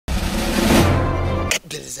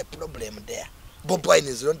there is a problem there. Bobi Wine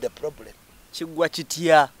is not the problem. Chigwa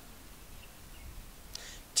chitia.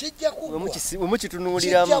 Chijja kugwa.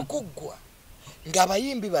 Wemukitunuliramu. Kugwa.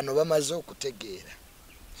 Ng'abayimbi bano bamaze okutegeera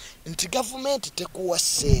nti gavumenti tekuwa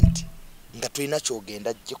ssente nga tulina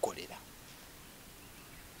kyogenda gikolera.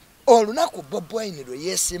 Olunaku Bobi Wine lwe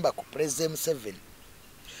yeesimba ku President Museveni,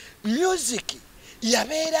 music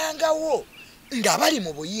yabeerangawo ng'abali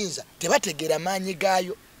mu buyinza tebategeera maanyi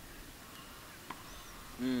gaayo.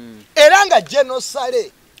 Era nga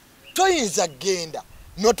genosale toyinza genda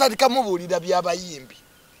n'otandika mubuulira by'abayimbi.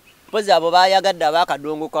 Pozi abo baayagadde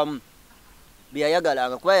abakadongo kamu.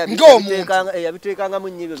 Byayagalanga kuba yabiteekanga mu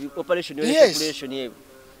nnyibe operation yebu.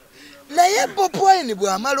 Naye Bobi Wine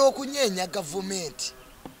bw'amala okunyeenya gavumenti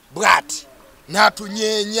bw'ati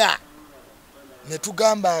n'atunyeenya ne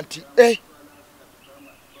tugamba nti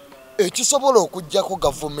ekisobola okuggyako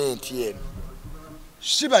gavumenti eno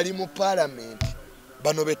si bali mu paalamenti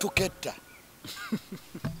bano betuketta.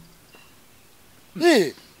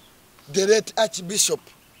 The late Archbishop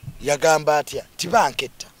yagamba atya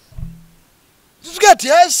tibanketta. Tugati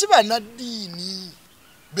si bannaddiini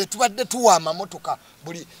betubadde tuwa amamotoka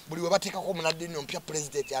buli we bateekako omunaddiini ompya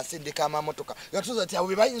president asindika amamotoka yatuza ati abo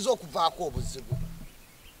be bayinza okuvaako obuzibu.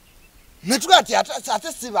 Ne tugati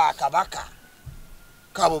ate si bakabaka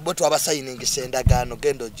kabo bo twabasayiningisa endagaano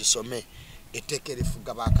genda ogisome etteeka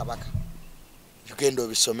erifuga bakabaka genda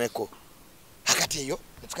obisomeko akati eyo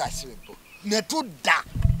netukasiwebo netudda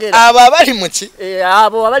abo abali muki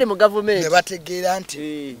abo abali mu government ne bategeera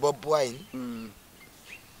nti Bobi Wine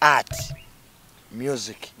art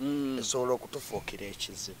music esobola okutufuukira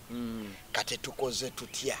ekizibu. Kati tukoze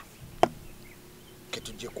tutya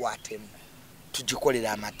ketugikwatemu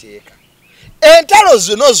tugikolera amateeka. Entalo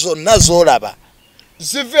zino zonna z'olaba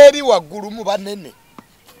ziva eri waggulu mu banene.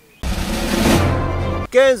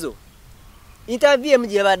 Kenzo interview emu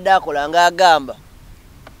gye badde akola ng'agamba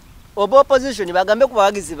oba opposition bagambe ku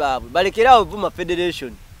bawagizi baabwe balekerawo Vuma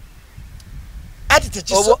Federation. Ati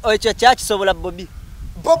ekyo kyakisobola Bobi.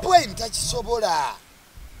 Bobi Wine takisobola.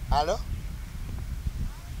 Alo?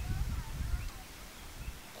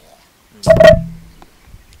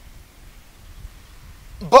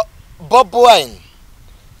 Bobi Wine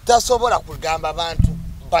tasobola kugamba abantu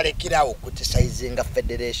balekerawo criticizinga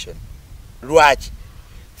Federation. Lwaki?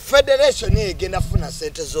 Federation egenda funa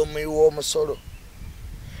sente z'omuwi w'omusolo.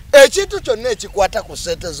 Ekintu kyonna ekikwata ku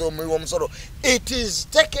sente z'omuwi w'omusolo, it is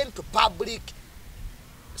taken to public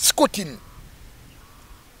scrutiny.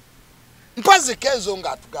 Mpazi Kenzo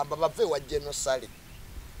ng'atugamba bave wa genosale.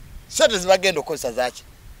 Sente zibagenda okukozesa zaki?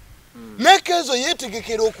 Ne Kenzo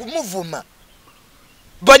yeetegekera okumuvuma.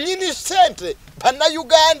 Banyini sente banna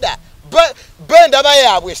Uganda bendaba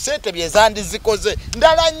yaabwe sente bye zandizikoze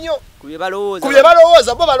ndala nnyo. Kubye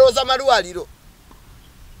balowooza bo balowooza malwaliro.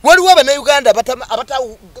 Waliwo Abannayuganda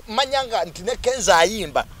abatamanyanga nti ne Kenzo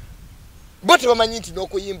ayimba. Bo tebamanyi nti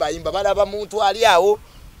n'okuyimba ayimba balaba muntu ali awo.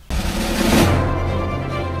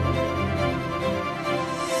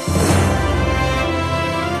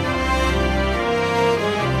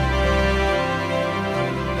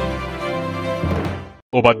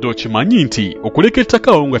 Obadde okimanyi nti okuleka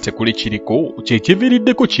ettaka nga tekuli kiriko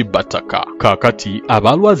kyekiviiriddeko kibba ttaka. Kaakati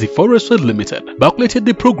abalwazi Forestry Limited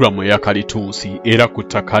bakuleetedde pulogulaamu eya kalitunsi era ku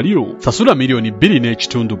ttaka lyo sasula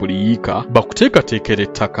 $2.5 buli yiika bakuteekateekera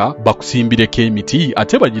ettaka bakusimbireko emiti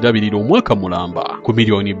ate bagirabirira omwaka mulamba. Ku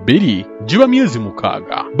 $2 giba myezi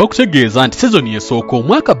 6. Bakutegeeza nti sezoni esooka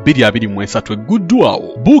omwaka 2023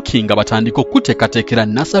 egguddwawo. Booking batandika okuteekateekera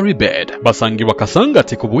nursery bed. Basangibwa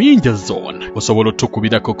Kasangati ku Buyinja Zone. Osobola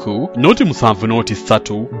okukubirako ku noti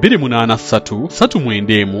 703 283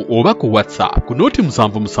 391 oba ku WhatsApp ku noti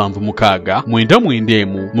 776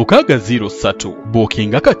 991 603.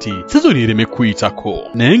 Booking kati sezoni ereme kuyitako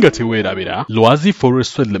naye nga teweerabira Lwazi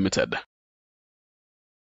Forestry Limited.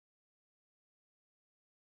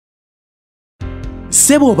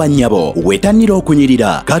 Sebo banyabo wetanira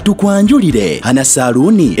okunyirira katukwanjulire Hana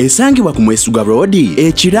Saluni esangibwa ku Mwesuga Road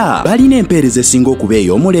ekira balina empeereza esinga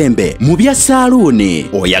okubeeya omulembe mu bya saluni.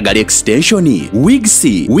 Oyagala extension, wigs,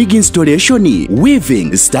 wig installation,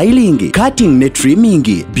 weaving, styling, cutting ne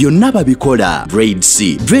trimming byonna babikola. Braids,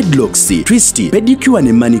 dreadlocks, twist, pedicure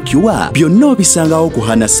ne manicure byonna obisangawo ku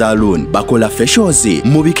Hana Saluni. Bakola facials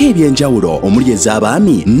mu bika ebyenjawulo omuli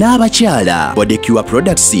ez'abaami n'abakyala. Bodicure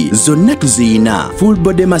products zonna tuziyina. Full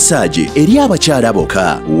body massage eri abakyala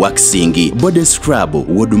bokka, waxing, body scrub,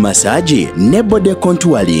 wood massage ne body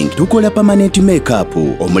contouring. Tukola permanent makeup,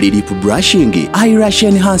 omuli lip brushing, eyelash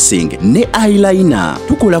enhancing ne eyeliner.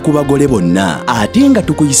 Tukola ku bagole bonna ate nga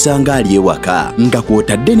tukuyisanga ali ewaka nga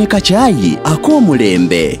kwotadde ne kacaayi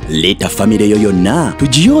ak'omulembe. Leeta famire yo yonna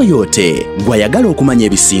tugiyoyoote. Gwayagala okumanya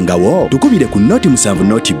ebisingawo tukubire ku noti 7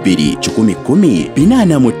 noti 2 10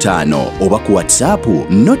 10 oba ku WhatsApp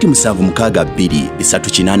noti 762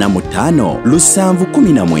 385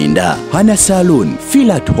 719. Hana Saloon,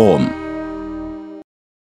 feel at home.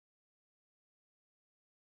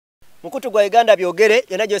 Mukutu gwa Uganda byogere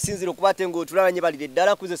yenajo sinziro kubate ngo tulabanye balire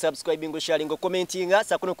ddala kuze subscribing sharing commentinga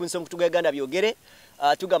sakuno kunso mukutu gwa Uganda byogere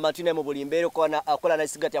tugamba tune mu bulimbero kona akola na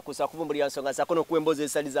sigati ya kusa kuvumbulira nsonga sakuno kwemboze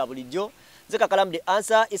esali za bulijjo zeka kalamu de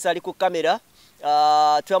answer isali ku kamera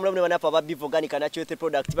tuamulomne banafa ba bivoganika na chote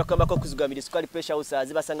product bakamba ko kuzugamira squad pressure house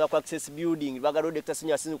azibasanga ku access building bagalo doctor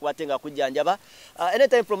sinya sinzu kubatenga kujanjaba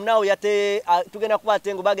anytime from now yate tugenda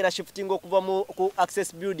kubatenga bagena shifting okuva mu ku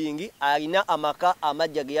access building alina amaka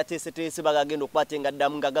amajjage yatese bagagenda okubatenga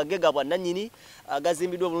damu gagagega bwa nanyini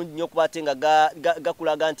gazimbidwa bulungi nyo kubatenga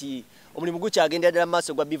gakulaga nti omulimu gukyagenda ddala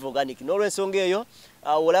maaso gwa bivoganic n'olwensonga eyo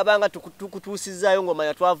olabanga tukutuusizaayo ngoma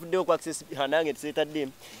yatwavuddeyo ku access nange tuseetadde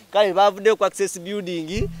kale bavuddeyo ku access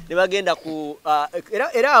building ne bagenda ku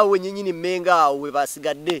era awo nyinyini mmenga awo we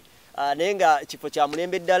basigadde naye nga kifo kya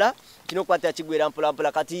mulembe ddala kino kwata kigwera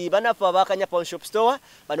mpolampola kati banafa abakanya pawn shop store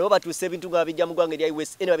bano batuuse ebintu nga bijja mu ggwanga erya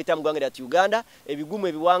US ene babita mu ggwanga erya Uganda ebigumu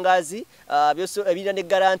ebiwangazi byoso ebirina ne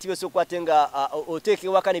garanti byoso kwatenga Otuke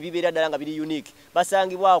waka ne bibeera ddala nga biri unique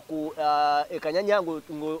basangibwa ku ekanyanya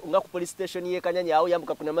nga ku police station ye kanyanya awo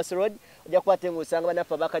yambuka ku Namas Road ojja kwatenga osanga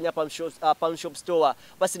banafa abakanya pawn shop store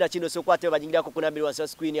basina kino so kwatenga bajingira ku kunambira wansi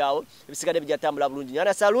screen yawo ebisigade bijatambula bulungi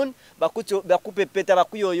Hana Saloon bakupe peta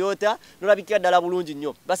bakuyoyota nolabikira ddala bulungi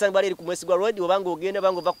nnyo basanga bali ku Mwesigwa Road obanga ogenda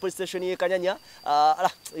banga ova ku police station ye kanyanya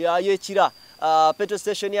yekira petrol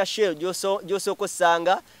station ya Shell joso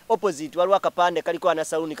kosanga opposite waliwo akapande kaliko Hana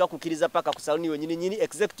Saloon kakukiriza paka ku saloon nyini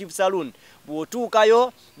executive saloon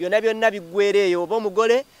bwotuukayo byonna biggwereeyo oba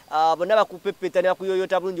omugole bonna bakupepeta ne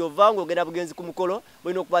bakuyoyota bulungi ovanga ogenda bugenzi ku mukolo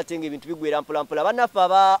bolina okubatenga ebintu bigwera mpolampola banafa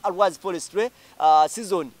aba Always Forestry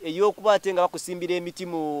season ey'okubatenga bakusimbira emiti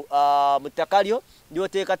mu ttakalyo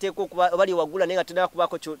lyoteekateeka okuba bali wagula naye nga tena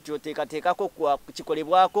kubako kyoteekateekako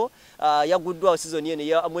kikolebwako yaguddwawo season yene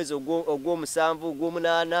ya mwezi ogw'omusanvu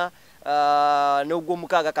ogw'omunaana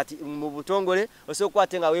n'ogw'omukaaga kati mu butongole osobola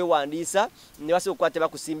okwatenga weewandiisa ne basobola okwate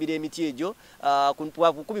bakusimbira emiti egyo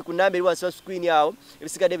kukubi ku namba eri wansi wa screen yawo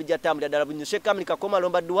ebisigadde bijja tambula ddala bulungi Sheikh Kamili Kakoma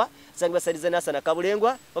Lombadduwa sangi basaliza Nasana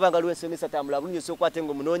Kabulengwa babanga lw'ensomesa tambula bulungi osobola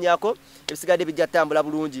okwatenga omunoonyako ebisigadde bijja tambula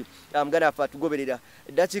bulungi muganda afa tugoberera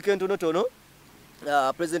eddakiika entonotono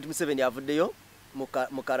President Museveni avuddeyo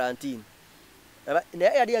mu quarantine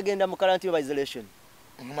naye yali agenda mu quarantine by isolation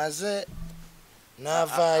maze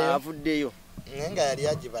navaayo avuddeyo nga yali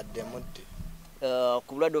agibadde mudde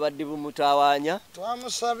ku bulwadde obadde bumutawaanya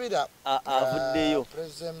twamusabira avuddeyo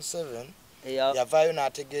President Museveni yavaayo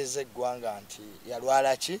n'ategeeza eggwanga nti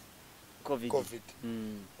yalwala ki covid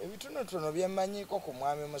ebitonotono byemmanyiiko ku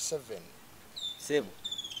mwami Museveni sebo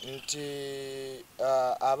nti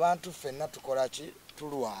abantu ffenna tukola ki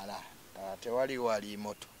tulwala tewali wali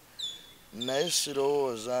moto naye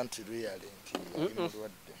sirowooza nti luyale nti yali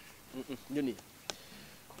mulwadde njoni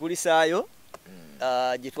kupulisaayo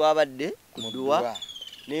gye twabadde kudduwa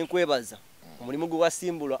n'enkwebaza omulimu gwe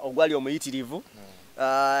wasimbulwa ogwali omuyitirivu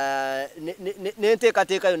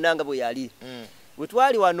n'enteekateeka yonna nga bwe yali bwe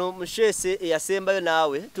twali wano musheese eyasembayo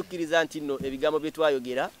naawe tukkiriza nti nno ebigambo bye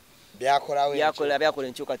twayogera byakola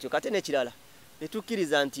enkyukakyuka ate n'ekirala ne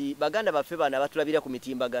tukkiriza nti baganda baffe bano abatulabira ku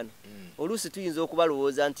mitimbagano oluusi tuyinza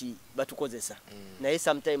okubalowooza nti batukozesa naye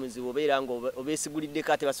sometimes obeera nga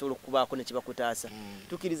obeesiguliddeko ate basobola okubaako ne kibakutaasa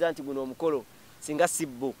tukkiriza nti guno omukolo singa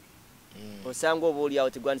sibbo osanga oba oliawo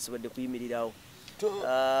tegwandisobodde kuyimirirawo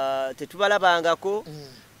tetubalabangako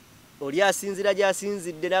oli asinzira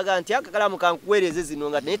gy'asinzidde naga nti akakalaamu kankuweereze zino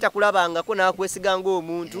nga naye takulabangako n'akwesiga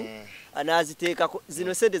ng'omuntu anaziteekako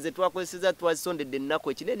zino sente ze twakozeseza twazisondedde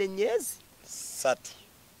ennaku ekinene ennyezi 3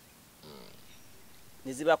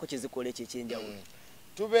 nezibaako kyezikola ekyo ekyenjawulo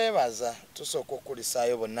tubeebaza tusooka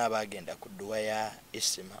okulisaayo bonna abagenda ku dduwa ya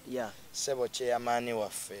isima sebo kyeyamaani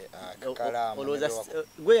waffe kakalaamu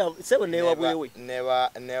sebo newabwewe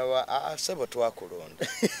sebo twakulonda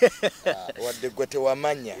wadde gwe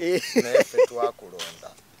tewamanya naye ffe twakulonda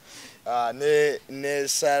ne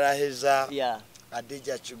sarahiza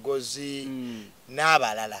Adija Kigozi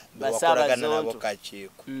n'abalala bakolagana nabo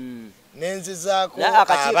kakiiko nenzizaako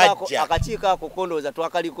abajja akakiiko ako kondooza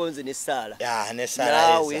twakaliko nze ne Saala ne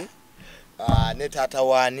Saala ne taata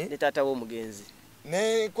waani ne taata w'omugenzi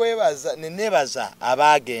nebaza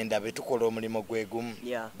abaagenda betukola omulimu gwe gumu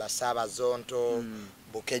Basaabazonto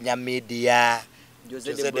Bukenya Media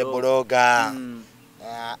Jose de Bloga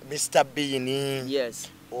Mr. Beanie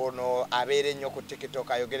ono abeere nnyo ku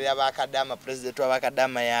TikTok ayogerera bakadama president wa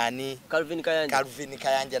bakadama yani Calvin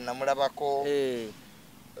Kayanja namulabako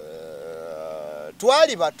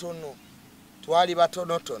twali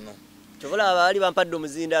batono tono Chobola abali bampadde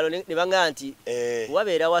omuzindalo ne banga nti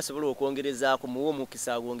wabeera wasobola okwongereza ku muwo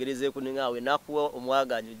mukisa gwongereze ku ningawe nakuwa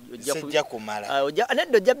omwaga ojja kumala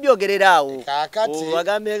neddo ojja byogerera awo kakati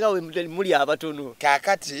wagambe nga we muli abatono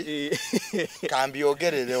kakati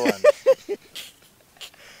kambyogerere wano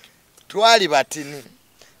twali batini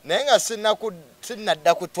nenga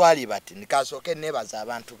sinadda ku twali batini kasooke nebaza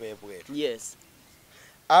abantu bebweru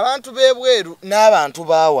abantu bebweru n'abantu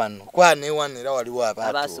bawano kwanewanira waliwo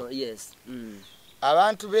abantu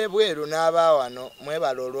abantu bebweru n'abawano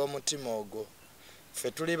mwebala olw'omutima ogwo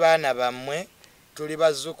ffe tuli baana bammwe tuli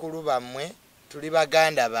bazzukulu bammwe tuli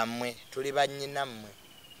baganda bammwe tuli bannyina mmwe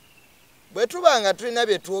bwe tubanga tulina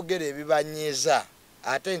bye twogera ebibanyiiza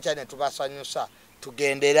ate nkya ne tubasanyusa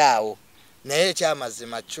tugenderaawo naye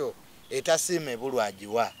ekyamazima kyo etasiima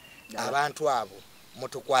ebulwagiwa abantu abo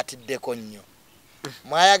mutukwatiddeko nnyo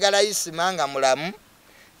mwayagala isima nga mulamu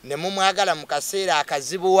ne mumwagala mu kaseera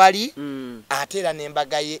akazibu wali ate era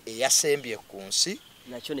n'embaga ye eyasembye ku nsi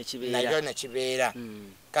nakyo ne kibeera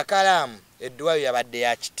Kakalaamu edduwayo yabadde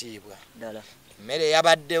ya kitiibwa emmere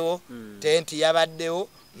yabaddewo tenti yabaddewo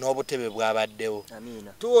n'obutebe bwabaddewo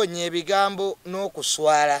tuwonya ebigambo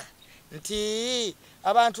n'okuswala nti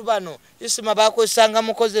abantu bano isima bakozesanga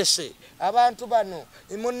mukozese abantu bano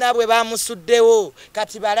munnaabwe bamusuddewo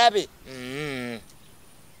kati balabe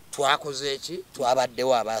twakoze eki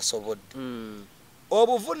twabaddewo abasobodde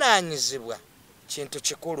obuvunaanyizibwa kintu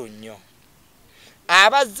kikulu nnyo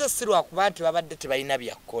abazze si lwakuba nti babadde tebalina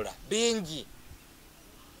byakkola bingi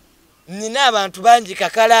nina abantu bangi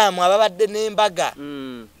Kakalaamu ababadde n'embaga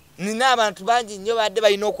nina abantu bangi nnyo badde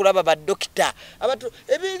balina okulaba baddokita abantu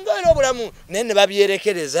ebinga era obulamu naye ne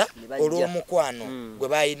babyerekereza olw'omukwano gwe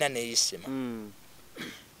balina neisima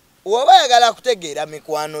oba yagala kutegeera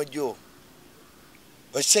mikwano gyo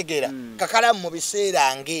okitegeera Kakalaamu mu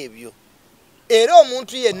biseera ng'ebyo era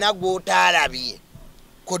omuntu yenna gw'otaalabye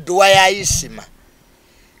ku dduwa ya isima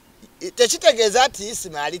tekitegeeza nti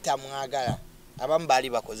isima ali tamwagala abamu baali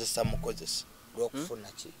bakozesa mukozesa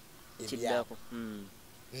lw'okufuna ki ebyako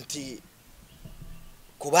nti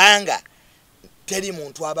kubanga teri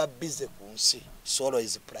muntu aba bize ku nsi solo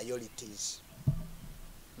is priorities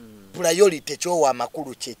priority kyowa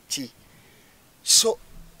amakulu kyeki so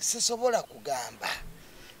sisobola kugamba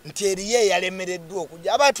nti eriye yalemereddwa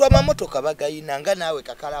okujja abantu amamotoka bagayina nga naawe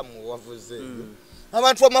Kakalaamu wavuze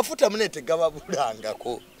abantu amafuta munete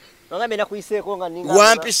gababulangako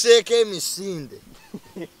wampiseeko emisinde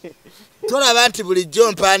tolaba nti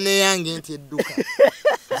bulijjo mpaane yange nti edduka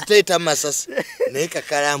ziteeta masasi naye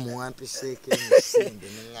Kakalaamu wampiseeko emisinde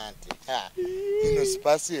nenga nti ino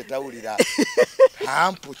sipasi etawulira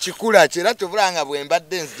hampu kikula kyera tubulanga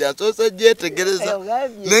bwembadde nzija nsoose gyetegereza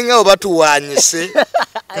nenga oba tuwanyise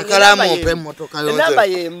Kakalaamu ompe emmotoka yonze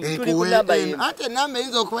ate namba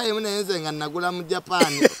eyinza okuba yemu nayenze nga nagula mu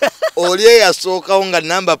Japan oli eyasookawo nga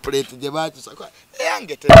namba plate gye bakisa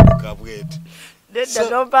eyange tedduka bwete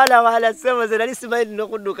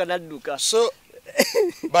so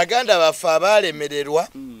baganda baffe abalemererwa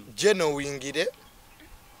genowingire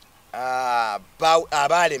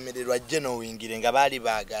abalemererwa genowingire nga baali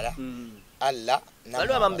baagala Allah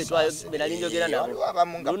Waliwo abamu benalinjogera nabo.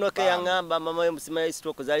 Bruno K yangamba mama we musima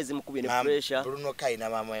stroke zali zimukubye ne pressure. Bruno K ina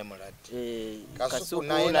mama we mulati. Kasuku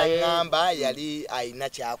naye ngamba yali aina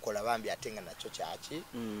kyakola bambi atenga nacho kyaki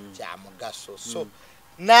kya mugaso. So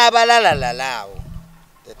n'abalalalawo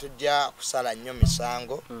tetujja kusala nnyo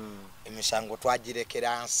misango. Emisango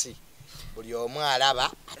twagirekera nsi. Buli omu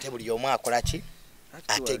alaba ate buli omu akola ki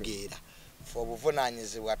ategeera.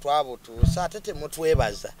 Obuvunanyizibwa twabutuusa ate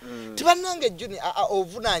temutwebaza tibanange juni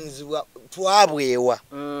obuvunanyizibwa twabwewa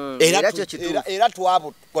era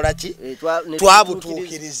twabukola ki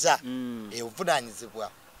twabutuukiriza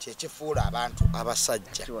obuvunanyizibwa kyekifuula abantu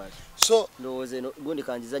abasajja so ndowooza gundi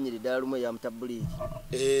kanjizanyira ddala lumu ya mutabuliki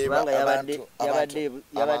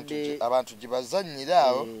abantu gibazanyira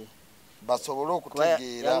awo basobole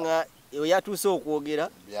okutegeera yatuuse okwogera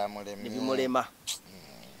bimulema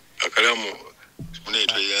Akalamu mune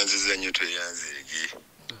tweyanziza nnyo tweyanzirigi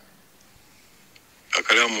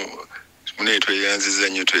Kakalamu mune tweyanziza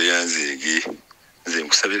nnyo tweyanzige nze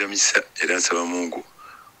nkusabira misa era nsaba Mungu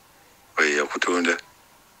oyo yakutonda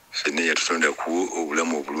ffenna yatutonda ku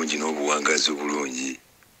obulamu obulungi n'obuwangazi obulungi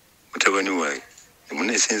mutabani wange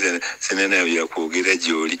mune senna nayo yakwogera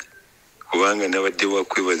gy'oli kubanga nabadde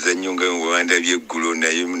wakwebaza nnyo nga wandabye eggulo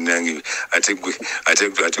naye nange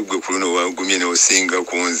ate gwe ku luno wagumye n'osinga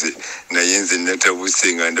ku nze naye nze natabuse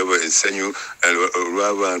nga ndaba essanyu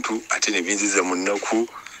olw'abantu ate ne binziza mu nnaku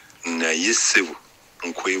naye ssebo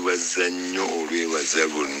nkwebaza nnyo olwebaza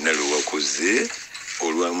lwonna lwe wakoze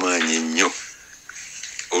olw'amaanyi ennyo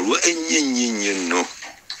olwa ennyo nno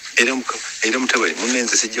era mutabani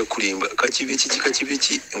munenze sijja kulimba kakibi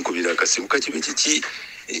ki nkubira akasimu kakibi kiki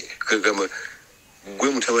kagamba gwe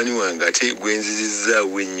mutabani wange ate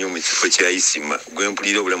gwenzizizaawo ennyo mu kifo kya isima gwe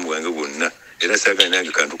mpulira obulamu bwange bwonna era saagala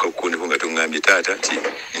nange kantu kakukondeko nga tongambye taata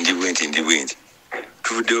nti ndi bwenti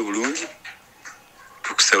tuvuddeyo bulungi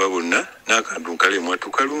tukusaba bonna n'akantu nkale mwattu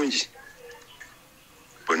kalungi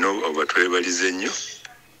bonna oba twebalize nnyo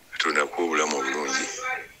katonda kuwa obulamu obulungi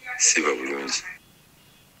siba bulungi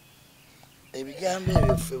ebigambo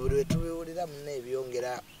ebyo ffe buli we tubiwulira munna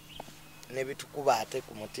ebyongera ne bitukuba ate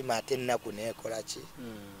ku mutima ate ennaku neekola ki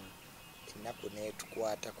ennaku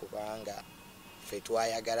neetukwata kubanga ffe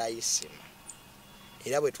twayagala isima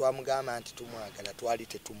era bwe twamugamba nti tumwagala twali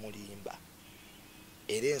tetumulimba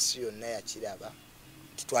era ensi yonna yakiraba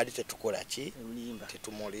twali tetukola ki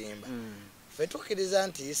tetumulimba ffe tukkiriza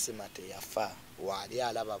nti isima teyafa waali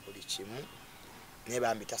alaba buli kimu naye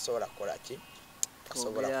bambi tasobola kukola ki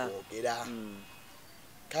tasobola kwogera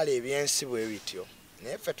kale ebyensi bwe bityo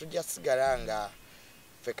naye ffe tujja sigala nga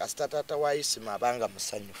ffe kasita taata wa isima abanga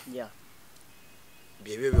musanyufu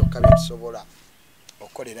byebyo byokka byetusobola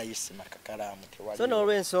okukolera isima Kakalaamu so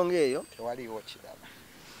n'olw'ensonga eyo tewaliwo kirala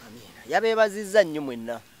yabeebazizza nnyo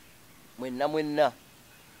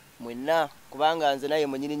mwenna kubanga nze naye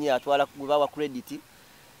mwenyininyi atwala gwe bawa credit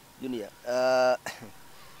junior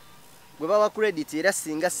gwe bawa credit era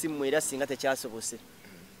singa simmwe era singa tekyasobose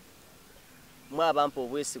mwe abampa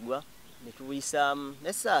obwesigwa ne tubuyisaamu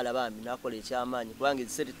nessaala bambi n'akola ekyamaanyi kubanga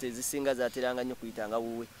ezisente ezisinga zaateranga nnyo kuyitanga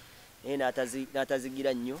wuwe naye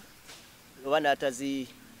n'atazigira nnyo oba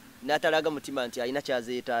n'atalaga mutima nti alina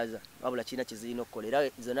kyazeetaaza wabula kirina kye zirina okukola era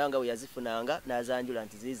zonna nga bwe yazifunanga n'azanjula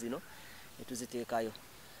nti ziizino ne tuziteekayo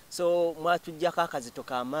so mwatujjako akazito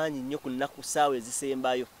k'amaanyi nnyo ku nnaku ssaawa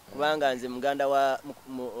ezisembayo kubanga nze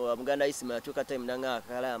muganda isima yatuuka time nanga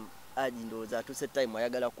Kakalaamu aji ndowooza atuuse time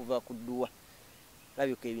ayagala kuva ku dduwa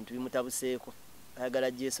labyoka ebintu bimutabuseeko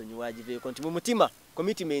ayagala Jesonyi wagiveeko nti mu mutima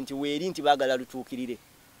commitment weeri nti baagala lutuukirire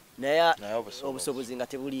naye obusobozi nga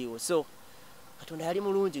tebuliiwo so Katonda yali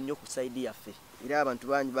mulungi nnyo ku saidi yaffe era abantu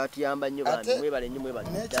bangi batuyamba nnyo bandi mwebale nnyo mwebale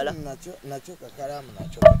ddala nakyo Kakalaamu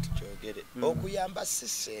nakyo katukyogere okuyamba si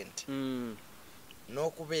ssente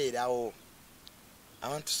n'okubeerawo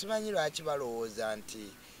abantu simanyi lwaki balowooza nti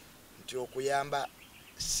okuyamba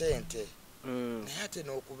ssente naye ate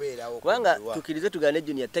n'okubeerawo kubanga tukirize tugane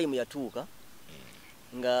junior time yatuuka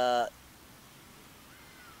nga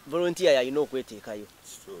volunteer yalina okweteekayo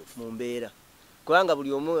mu mbeera kubanga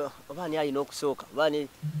buli omu obaani alina okusooka obaani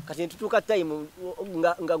kati ntutuuka time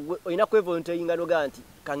nga olina kwevolunteeringa noga nti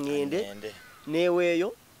kaŋŋende neeweeyo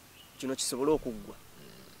kino kisobole okuggwa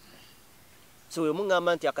so we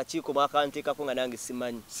muŋŋamba nti akakiiko mwakanteekako nga nange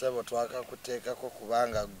simanyi sebo twakakuteekako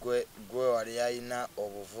kubanga gwe wali alina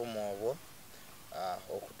obuvumu obwo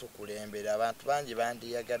okutukulembera abantu bangi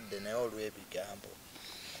bandiyagadde naye olw'ebigambo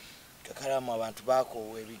Kakalaamu abantu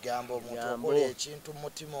bakoowa ebigambo omuntu okola ekintu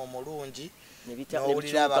mutima omulungi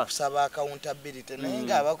n'owulira abakusaba accountability naye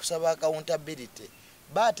nga abakusaba accountability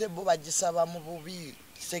baate bo bagisaba mu bubi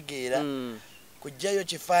kisegeera kujjayo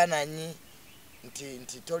kifaananyi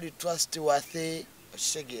nti toli trustworthy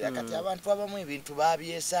kisegeera kati abantu abamu ebintu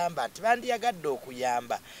babyesamba nti bandiyagadde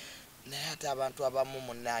okuyamba naye ate abantu abamu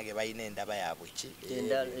munnange balina endaba yaabwe ki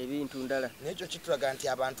ebintu ndala nekyo kitulaga nti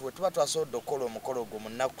abantu we tuba twasobodde okukola omukolo gwo mu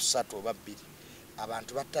nnaku 3 oba 2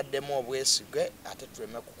 abantu bataddemu obwesigwe ate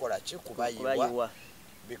tuleme kukola ki kubayiwa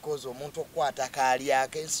because omuntu okukwata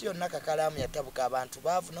kaalyako ensi yonna Kakalaamu yatabuka abantu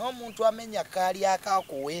baavu naye omuntu amenya kaalyako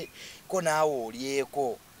akuwe ko naawe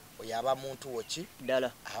olyeko oyo aba muntu wo ki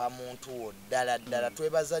ddala aba muntu wo ddala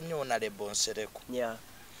twebaza nnyo Honorable Nsereko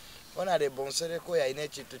Honorable Nsereko yalina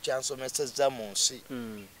ekintu kyansomesezza mu nsi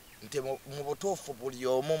nti mu butuufu buli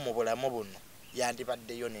omu mu bulamu buno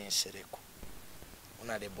yandibaddeyo n'ensereko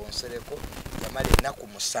Honorable Nsereko yamala ennaku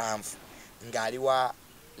 7 ng'ali wa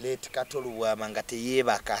late Katolubwama nga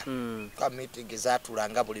teyeebaka kwa meeting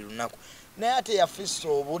zaatulanga buli lunaku naye ate yafissa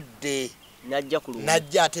obudde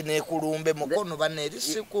najja ate nekulumbe mukono banne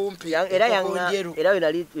erisi kumpi era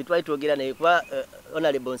nali twali twogera naye kuba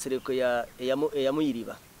honorable Nsereko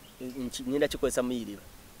eyamuyiriba nyinda kikozesa muyiriba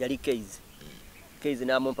yali Keizi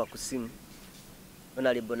n'amumpa ku simu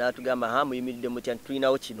honorable n'atugamba hamuyimiridde mutya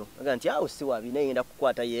tulinawo kino aga nti awo si wabi naye ngenda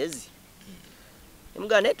kukwata yezi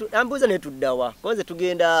ambuuza netuddawa konze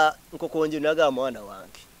tugenda nkokonje naga mwana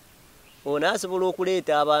wange ona asobola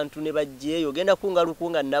okuleeta abantu ne bajjeeyo ogenda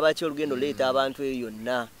kunga nabaki olugendo leeta abantu eyo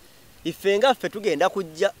yonna ife ngaffe tugenda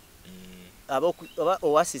kujja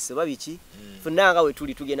oasisi babiki funanga we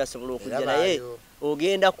tuli tugenda sobola okujja naye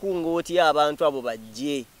ogenda kunga oti abantu abo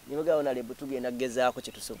bajje nibaga honorable tugenda gezaako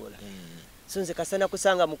kye tusobola so nze kasana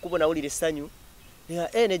kusanga mukubo nawulira essanyu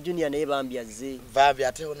ne junior naye bambyaze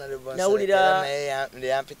ate honorable nawulira naye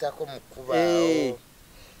yampitako mukuba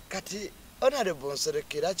kati honorable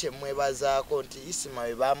Nserekera kye mwebazaako nti Isima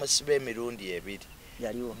we bamusiba emirundi ebiri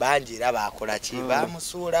bangi era bakola ki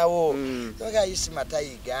bamusuulawo toga Isima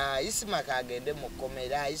tayiga Isima kagende mu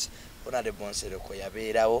komera honorable Nsereko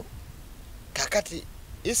yabeerawo kakati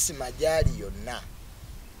Isima gyali yonna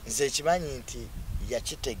nze kimanyi nti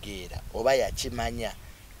yakitegeera oba yakimanya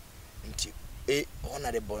nti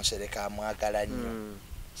honorable Nsereko amwagala nnyo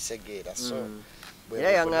kisegeera so era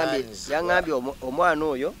yangambye omwana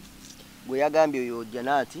oyo gwe yagambye oyo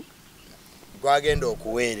Janati gwagenda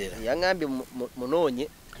okuweerera yangambye munoonye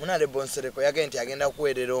honorable Nsereko yagenda nti agenda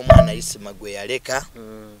kuweerera omwana Isima gwe yaleka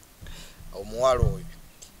omuwala oyo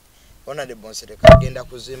honorable Nsereko agenda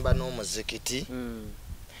kuzimba n'omuzikiti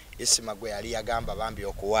Isima gwe yali yagamba bambi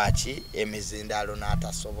okuwaaki emizindaalo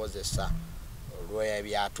n'atasobozesa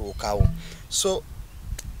olw'ebyatuukawo so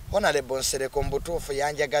honorable Nsereko mbutuufu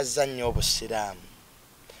yanjagazza nnyo obusiraamu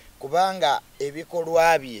kubanga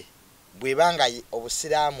ebikolwa bye bwebanga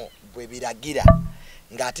obusiraamu bwe biragira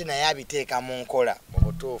ng'ate naye abiteeka mu nkola mu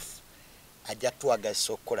butuufu ajja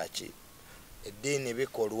twagasa okukola ki eddiini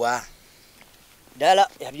bikolwa ddala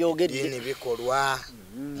yabyogedde eddiini bikolwa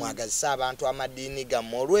mwagazisa abantu amadiini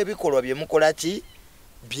gammwe olw'ebikolwa bye mukola ki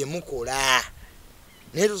bye mukola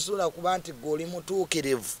naye tusobola kuba nti gweoli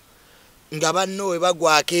mutuukirivu nga banno we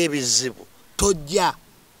bagwako ebizibu tojja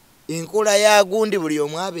enkola ya gundi buli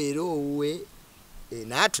omu abeera owuwe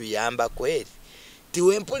naatuyamba kweri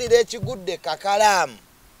tiwempulira ekigudde kakalaamu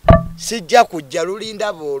sijja kujja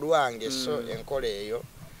lulinda boolwange so enkola eyo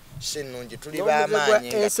sinungi tuli bamaanyi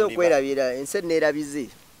ensi okwerabira ensi neerabize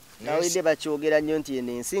nawulidde bakyogera nnyo nti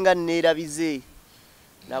eno ensinga neerabize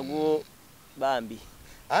nagwo bambi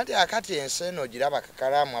anti akati ensi eno giraba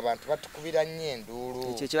kakalaamu abantu batukubira nnyo enduulu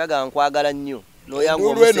ekyo kyebaga nkwagala nnyo noyanga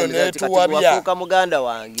omusendewafuuka muganda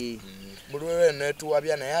wange mulwewe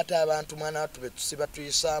netuwabya naye ate abantu mwana watu betusiba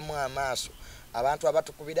tuyisaamu amaaso abantu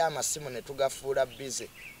abatukubira amasimu ne tugafuula bize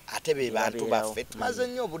ate be bantu baffe tumaze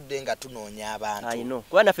nnyo obudde nga tunoonya abantu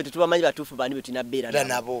kuba naffe tetubamanyi batuufu bani be tunabbeera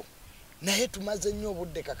nabo naye tumaze nnyo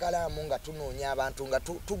obudde kakalaamu nga tunoonya abantu nga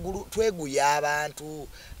tweguya abantu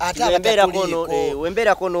ate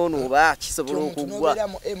wembeerako n'ono oba kisobola okuggwa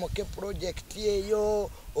MK project eyo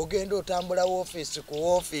ogenda otambula woofiisi ku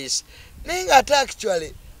woofiisi naye nga ate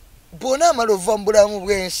actually bona amala ova mu bulamu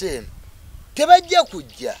bw'ensi eno tebajja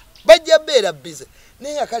kujja bajja beera bize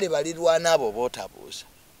naye nga kale balirwana abo bootabuuza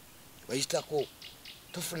bayitako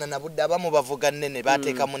tufuna na budde abamu bavuga nnene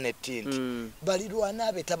bateekamu nettinti balirwana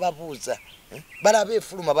abe tababuuza balaba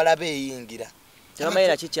efuluma balaba eyingira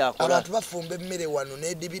abantu bafumba emmere wano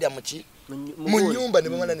n'edibira mu nnyumba ne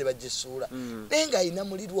bamala ne bagisuula naye nga alina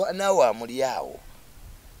mulirwana wa muli awo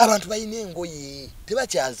abantu balina engoye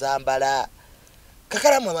tebakyazambala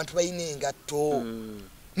kakalaamu abantu balina engatto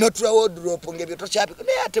notula wodropo ngebyo tokyapika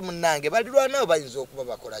naye ate munnange balirwanawo bayinza okuba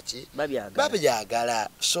bakola ki babyagala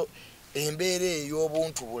so embeera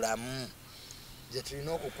ey'obuntu bulamu gye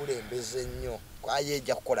tulina okukulembeza ennyo kwaye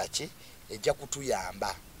ejja kukola ki ejja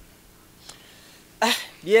kutuyamba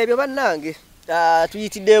byebyo bannange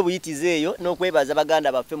tuyitidde buyitize eyo n'okwebaza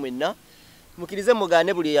baganda baffe mwenna mukirize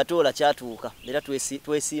mugane buli eyatoola kyatuuka era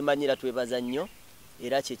twesiimanye era twebaza nnyo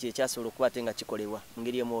era kyekyo ekyasobola okuba ate nga kikolebwa mu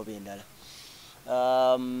ngeri emu oba endala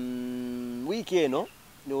wiiki eno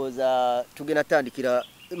ndowooza tugenda tutandikira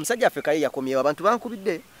musajja affe Kaye yakomyewo abantu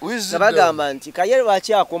bankubidde nga bagamba nti Kaye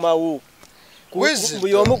lwaki akomawo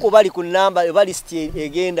buli omu ku bali ku namba balisiti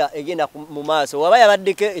egenda mu maaso waba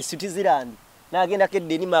yabaddeko esutizirandi n'agendako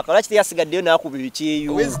eddenimaaka lwaki teyasigaddeyo n'akuba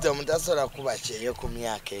ekyeyo wisdom tasobola kuba kyeyo ku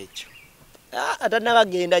myaka ekyo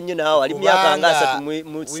atanabagenda nnyo naawe wali myaka nga 3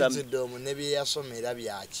 wisdom ne byeyasomera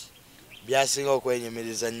byaki byasinga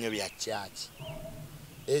okwenyumiriza nnyo bya kyaki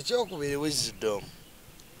ekyokubiri wisdom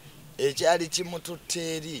ekyali kimututte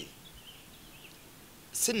eri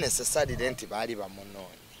si necessarily nti baali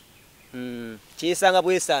bamunoonye Kiyisanga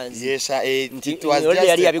bwesanzi. Yesa it was just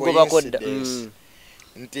yali yabigobako dda.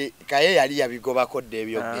 Nti kaye yali yabigobako dda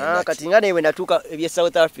ebyogenda. Kati nga newe natuka ebye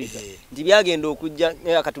South Africa. Nti byagenda okujja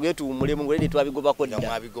akatugetu mulemu ngoledi twabigobako dda.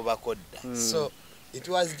 Mwabigobako dda. So it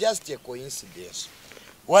was just a coincidence.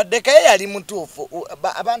 Wadde kaye yali mutuufu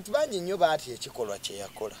abantu bangi nnyo baati ekikolwa kye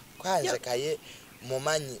yakola. Kwanze kaye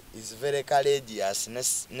mumanyi is very courageous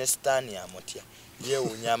ne stand ya mutya. Ye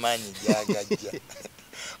unyamanyi jagajja.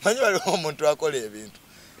 Manyi waliwo omuntu akola ebintu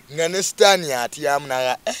nga ne stand ati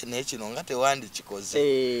yamuna nekino nga tewandi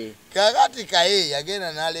kikoze. Kakati kaye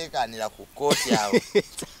yagenda nalekanira ku kooti awo.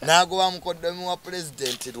 Nagoba mukoddomi wa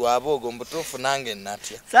president Lwabogo mbutuufu nange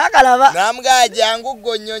natya. Sakalaba. Namugaja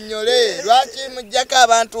ngugo nnyonnyole lwaki mujjako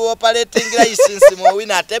abantu operating license mu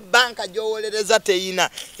wina ate banka gyowolereza teyina.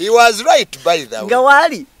 He was right by the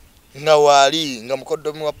way. Nga wali nga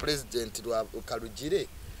mukoddomi wa president Kalugire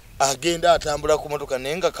agenda atambula ku motoka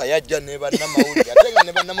nenga kayajja ne banna mawuli atenga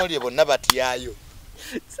ne banna mawuli bonna batyayo.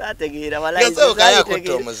 Sategeera malayi. Yaso kaya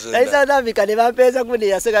kutomuzunda. South Africa ne bampeza kundi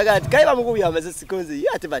yaseka gati kai bamukubya amazesi kozi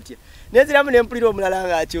yate batya. Neziramu ne mpulira omulala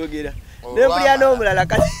nga akyogera. Ne mpulira n'omulala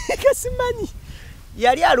kasimanyi.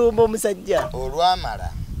 Yali alumba omusajja.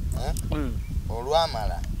 Olwamala.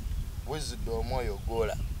 Olwamala. Wizidde omwoyo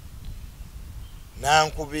gola.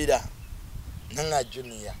 Nankubira. Nanga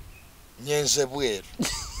junior. Nyenze bweru.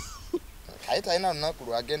 Kaita ina lunaku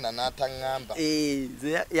lwagenda n'ataŋŋamba.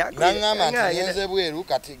 Naŋŋamba nti nyenze bweru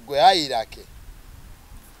kati gwe ayirake.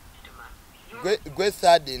 Gwe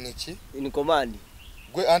third niki? In command.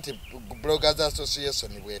 Gwe anti Bloggers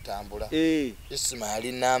Association bwetambula. Isima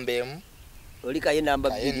ali namba emu. Oli kaye namba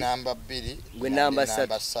 2. Kaye namba 2. Gwe namba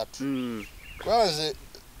 3. Kwanze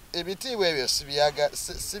ebitiibwa ebyo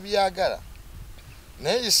sibyagala.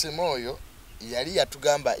 Naye Isima oyo yali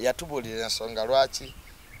yatugamba yatubulira ensonga lwaki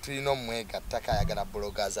tulina omwega ttaka ayagala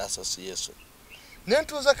Bloggers Association.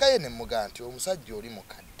 Nentuuza kaye ne muga nti omusajja oli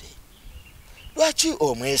mukadde. Lwaki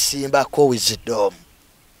omwesimbako Wisdom?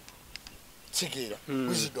 Sigira,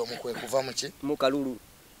 Wisdom kwe kuva muki? Mu Kalulu.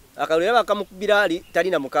 Akalulu yabakamukubira ali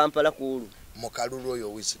talina mu Kampala kuulu. Mu Kalulu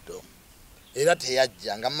oyo Wisdom. Era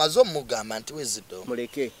teyajja nga mmaze omugamba nti Wisdom.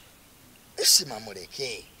 Muleke. Isima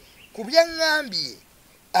muleke. Kubyaŋŋambye.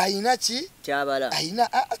 Aina ki? Kyabala.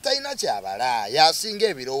 Aina ataina kyabala. Yasinga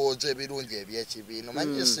ebirowoozo ebirungi eby'ekibiino.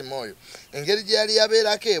 Manyi Isima oyo. Engeri gye yali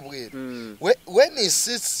yabeerako ebweru. When he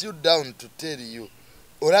sits you down to tell you,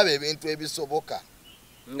 olaba ebintu ebisoboka.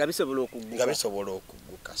 Nga bisobola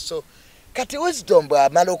okugguka. So, kati Wisdom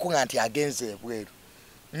bw'amala okuŋŋa nti agenze ebweru.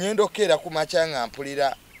 Ngenda okkeera ku makya nga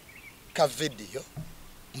mpulira ka video.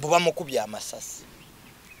 Mbuba mukubya amasasi.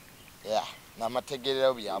 Yeah.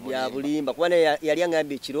 Namategerero bya bulimba kuba yali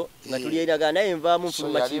angambye ekiro nga tuliraga naye envaamu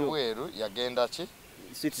nfuluma kiro. Yali bweru yagenda ki?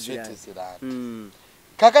 Switzerland.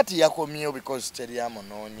 Kakati yakomyewo because teri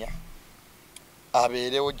amunoonya.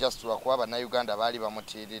 Abeerewo just lwakuba bannayuganda baali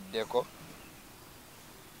bamutiiriddeko.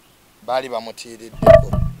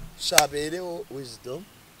 So abeerewo Wisdom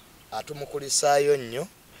atumukulisaayo nnyo.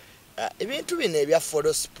 Ebintu bino ebya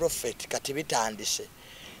false prophet kati bitandise.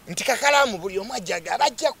 Nti Kakalaamu buli omu ajjaga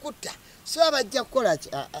abajja kutta. So abajja kukola ki?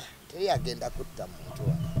 Teri agenda kutta muntu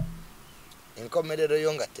wano. Enkomerero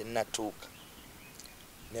yo nga tennatuuka.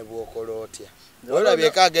 Ne bw'okola otya.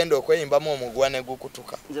 Olabyeko agenda okweyimbamu omugwa ne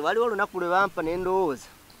gukutuka. Nze waliwo olunaku lwe bampa ne ndowooza.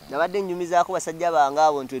 Nabadde nnyumizaako basajja bange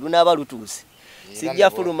abo nti lunaaba lutuuse. Sijja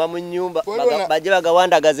fuluma mu nnyumba bajje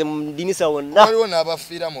bagawandagaze mu dinisa wonna. Waliwo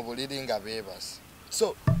n'abafiira mu buliri nga beebase.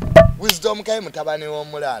 So Wisdom kaye mutabani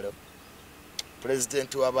w'omulaalo.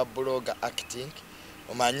 President wa Blogger acting.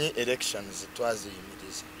 Omanyi elections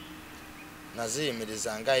twaziyimiriza.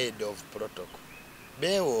 Naziyimiriza nga head of protocol.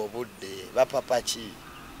 Beewo obudde bapapaki.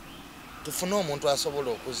 Tufune omuntu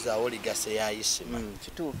asobola okuzzaawo ligase ya Isima.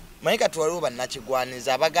 Kituufu. Manyi kati waliwo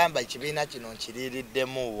bannakigwaniza abagamba ekibiina kino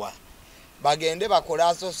nkiriiriddemuwa. Bagende bakola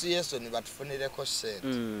association batufunireko ssente.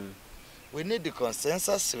 We need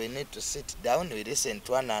consensus, we need to sit down, we listen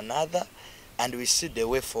to one another and we see the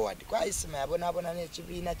way forward. Kwa Isima yabonaabona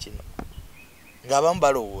n'ekibiina kino. Ngabamu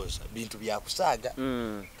balowooza bintu byakusaaga.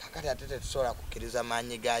 Kakati ate tetusobola kukkiriza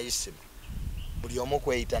maanyi ga Isima. Buli omu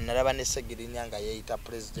kweyita nalaba ne Segirinya nga yeeyita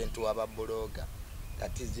president wa Blogger.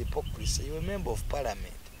 That is hypocrisy. You are a member of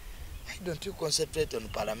parliament. Why don't you concentrate on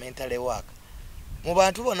parliamentary work? Mu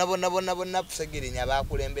bantu bonna Segirinya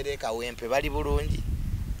baakulembera ekawempe bali bulungi.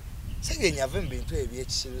 Segirinya ave mu bintu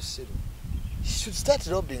eby'ekisirusiru. He should start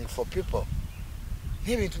lobbying for people.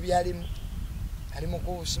 N'ebintu byalimu. Ali mu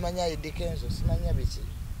kusimanya Kenzo, simanya biki.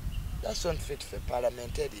 That's not fit for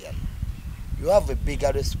parliamentarian. You have a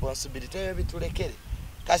bigger responsibility. Ebitulekere.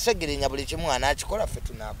 Kasegirinya buli kimu anakikola ffe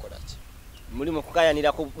tunaakola ki. Muri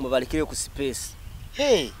mukukayanira ko mubalikire ku space.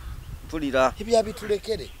 Hey, Tulira. ebya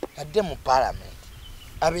bitulekere adde mu parliament.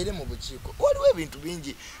 Abere mu bukiiko. Waliwo ebintu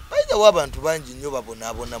bingi. Bayiza w'abantu bangi nnyo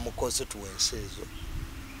babonabona mu constituency ezo.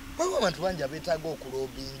 Waliwo abantu bangi abeetaaga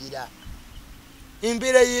okulobingira.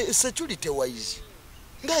 Embeera ye security wise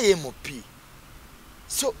nga MP.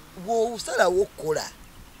 So wo usalawo okkola.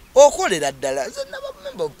 Okolera ddala. Nze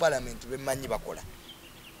n'abamemba of parliament bemanyi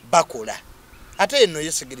bakola. Ate eno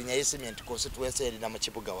yesigirinya yesimenti constituency erina mu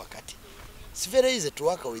kibuga wakati. It's very easy to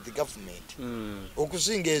work with the government.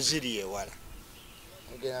 Okusinga eziri ewala.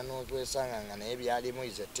 Ngena no twesanga naye byalimu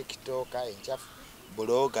ize TikTok enchafu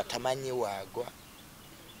bloga tamanyi wagwa.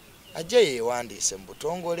 Aje yewandise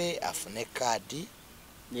mbutongole afune kadi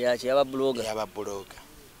Ya kyaba bloga. Yaba bloga.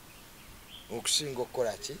 Okusinga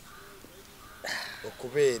okola ki?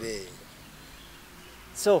 Okubeere.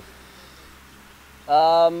 So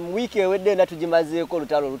wiki ewedde natugimazeeko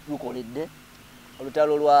olutalo lukoledde.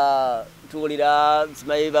 Olutalo lwa tuwulira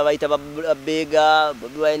simanyi babayita Bega,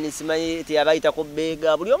 Bobi Wine simanyi teyabayita ko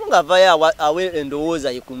Bega. Buli omu ng'avaayo awe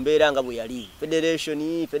endowooza ye ku mbeera nga bwe yali.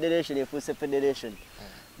 Federation efuuse federation.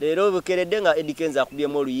 Leero bukeredde nga Eddie Kenzo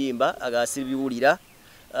akubyemu oluyimba agasibiwulira.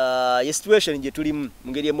 Ye situation gye tulimu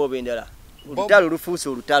mu ngeri emu oba endala. Olutalo lufuuse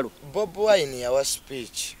olutalo. Bobi Wine yawa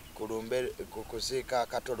speech kuziika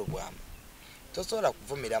Katolo Bwama. Tosobola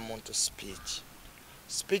kuvumira muntu speech.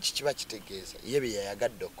 Speech kiba kitegeeza yebe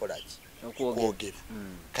yayagadde okukola ki okwogera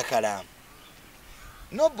kakalaamu.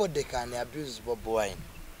 Nobody can abuse Bobi Wine.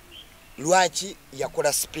 Lwaki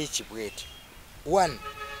yakola speech bweti? One,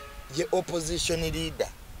 ye opposition leader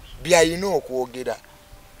byalina okwogera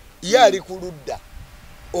yali ku ludda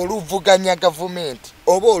oluvuganya government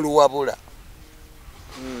oba oluwabula.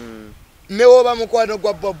 Ne woba mukwano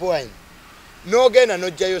gwa Bobi Wine n'ogenda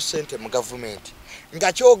n'ojjayo ssente mu government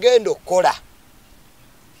nga kyogenda okukola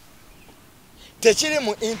tekiri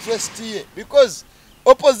mu interest ye, because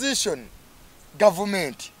opposition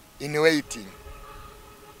government in waiting.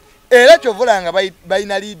 Era kyovulanga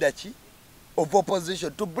bayina leader ki of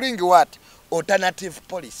opposition to bring what alternative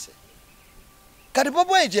policy. Kati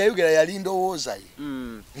Bobi Wine yayogera yali ndowooza ye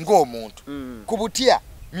ng'omuntu ku butya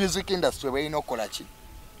music industry bweyina okukola ki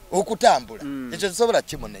okutambula. Ekyo kisobola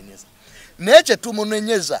kimunenyeza. Naye kye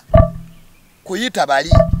tumunenyeza kuyita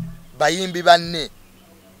bali bayimbi banne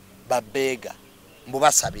babega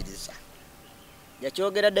mbubasabiriza.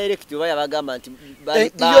 Yakyogera direct oba yabagamba nti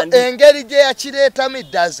engeri gye yakireetamu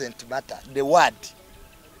it doesn't matter. The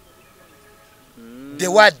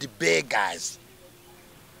word beggars.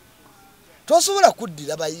 Tosobola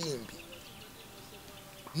kuddira bayimbi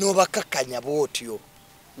n'obakakanya bwotyo.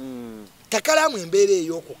 Kakalaamu embeera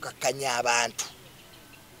ey'okukakanya abantu,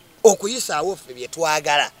 okuyisaawo ffe bye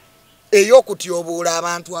twagala, ey'okutyoboola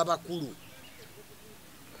abantu abakulu,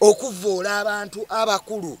 okuvvoola abantu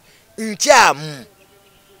abakulu nkyamu.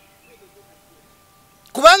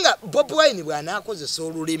 Kubanga Bobi Wine bw'anaakozesa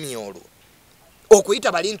olulimi olwo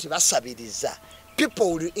okuyita bali nti basabiriza,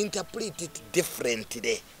 people will interpret it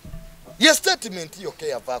differently. Ye statement yokka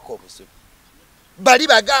yavaako obuzibu. Bali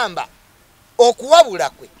bagamba okuwabula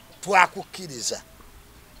kwe twakukkiriza.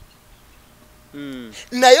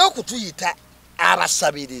 Naye okutuyita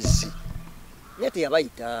abasabirizi yete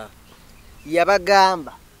yabayita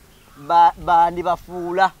yabagamba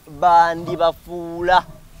bandibafuula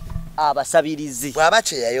abasabirizi. Bw'aba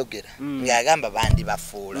kye yayogera ng'agamba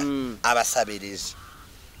bandibafuula abasabirizi,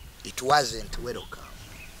 it wasn't welcome.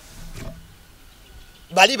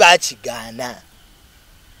 Bali bakigaana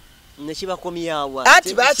nekibakomyawa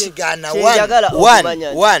ati bakigaana.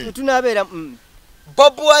 One tunabeera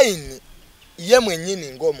Bobi Wine ye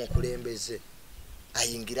mwennyini ng'omukulembeze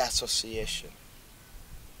ayingira association.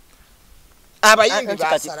 Abayimbi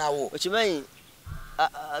basalawo okimanyi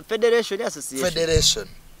federation association. Federation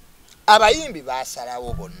abayimbi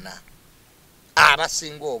basalawo bonna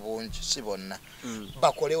abasinga obungi si bonna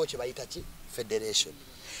bakolewo kye bayita ki federation.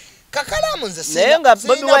 Kakalaamu nze naye nga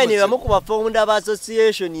Bobi Wine bamu ku bafounder ba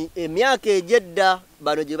association emyaka egyedda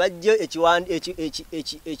bano gye bajja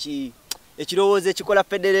ekirowoozo ekikola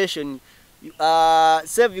federation.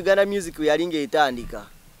 Save Uganda Music yalinga etandika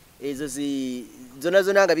ezo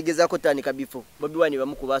zona nga bigezaako tandika bifo Bobi Wine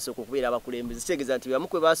bamu ku basooka okubeera abakulembeze. Kitegeeza nti bamu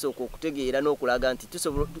kwe basooka okutegeera n'okulaga nti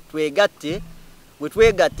tusobola twegatte, bwe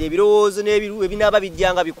twegatte ebirowoozo n'ebinaaba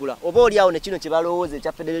bijjanga bikula oba oliawo ne kino kye balowooza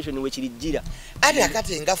ekya federation we kirijjira. Ate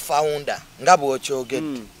akati nga founder nga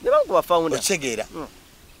bw'okyogedde ne bamu ku bafounder okitegeera.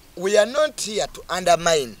 We are not here to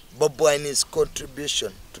undermine Bobi Wine's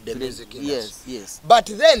contribution to the music industry. Yes. But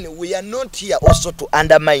then we are not here also to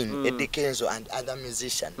undermine Eddie Kenzo and other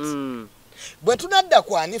musicians. Bwe tunadda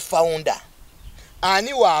ku ani founder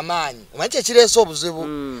ani wa amaanyi omanyi ekireese obuzibu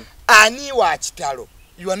ani wa kitalo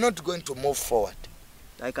you are not going to move forward.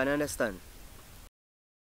 I can understand.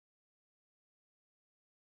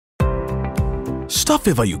 Staff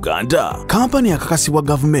Favor Uganda, kampani akakasibwa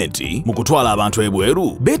gavumenti mu kutwala abantu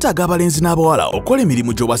ebweru beetaaga abalenzi n'abawala okukola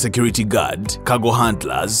emirimu gy'obwa security guard, cargo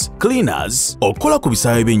handlers, cleaners, okukola ku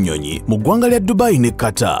bisaawe by'ennyonyi mu ggwanga lya Dubai ne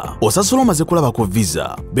Qatar. Osasula omaze kulabako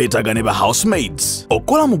visa. Beetaaga ne ba housemaids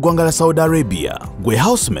okukola mu ggwanga lya Saudi Arabia. Gwe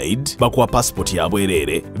housemaid bakuwa passport ya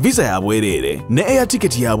bwereere, visa ya bwereere ne air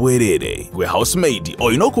ticket ya bwereere. Gwe housemaid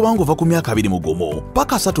olina okuba ng'ova ku myaka 21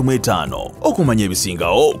 paka 35 okumanya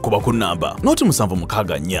ebisingawo kuba ku nnamba noti 764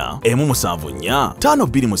 174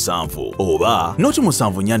 527 oba noti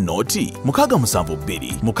 74 noti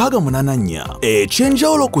 672 684.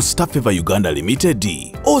 Ekyenjawulo ku Staff Favor Uganda Limited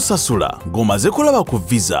osasula ng'omaze kulaba ku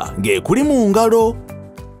visa ng'ekuli mu ngalo.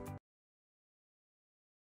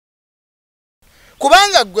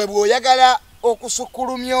 Kubanga gwe bw'oyagala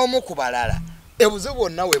okusukulumya omu ku balala ebuzibu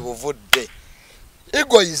bwonna we buvudde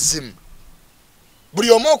egoism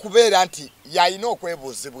buli omu okubeera nti yalina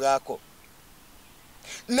okwebuuzibwako.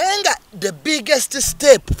 Nenga the biggest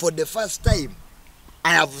step for the first time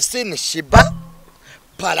I have seen Shiba,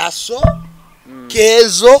 Paraso,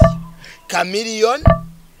 Kenzo, Chameleon,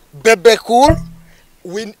 Bebe Cool,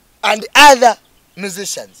 and other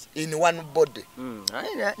musicians in one body.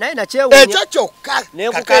 Naina chewe Echo kyokka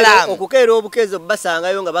Kakalaamu. Okukeera obukezo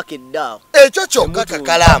basangayo nga bakedda. Echo kyokka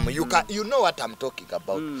Kakalaamu. You know what I'm talking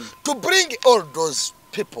about. To bring all those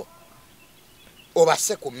people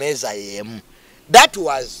obase ku meza yemu. That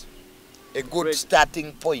was a good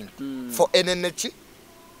starting point for NNH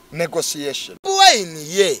negotiation. Bwine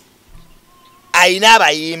ye aina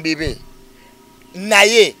abayimbi be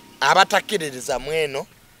naye abatakiririza mweno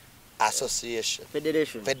association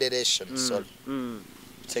federation sorry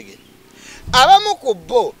tege abamu ku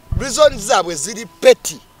bo reasons zabwe ziri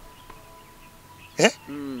petty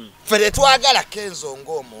fere twagala Kenzo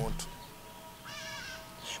ng'omuntu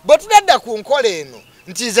bwe tudadda ku nkola eno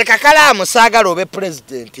nti ze Kakalaamu saagala obe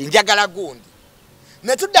president njagala gundi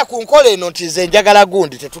ne tudda ku nkola eno nti ze njagala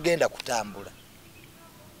gundi tetugenda kutambula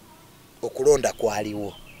okulonda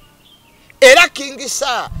kwaliwo era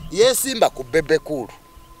Kingisa yesimba ku Bebe Cool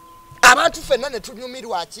abantu fenna ne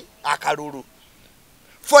tunyumirwa ki akalulu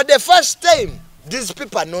for the first time these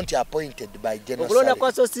people are not appointed by general okulonda kwa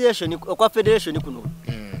association kwa federation kuno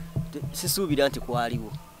sisuubira nti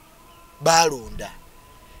kwaliwo balonda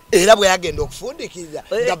era bwe yagenda okufundikiriza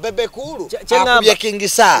nga Bebe Cool akubye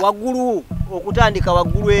Kingisa waggulu okutandika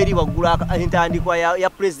waggulu eri waggulu entandikwa ya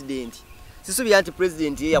president sisuubira nti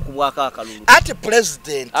president ye yakubwako akalulu ati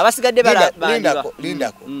president abasigadde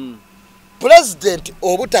lindako president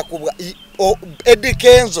obutakubwa Eddie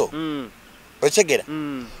Kenzo okegera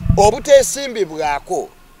obutesimbibwako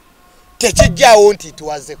tekijjawo nti it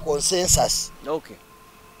was a consensus. Okay.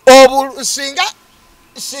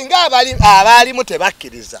 Singa abalimu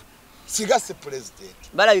tebakkiriza singa si president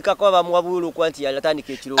balabikako bamuwabulu kwanti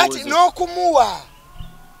yalatandika ekirowoozo ati n'okumuwa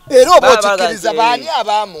era oba okikiriza baani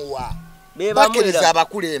abaamuwa bakkiriza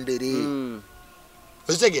abakulembere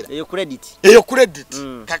okitegera eyo credit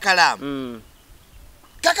Kakalaamu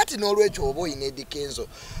kakati n'olwekyo oba oyina Eddie Kenzo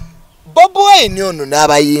Bobi Wine ono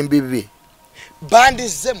n'abayimbi be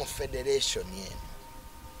bandize mu federation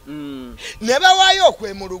yeno ne bawaayo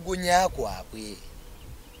okwemulugunya kwabwe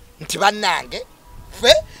nti bannange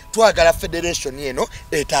ffe twagala federation yeno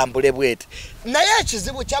etambule bwete naye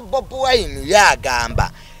ekizibu kya Bobi Wine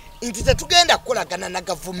yagamba nti tetugenda kukolagana na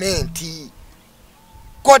gavumenti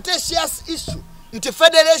contentious issue nti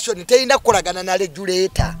federation teyina kukolagana na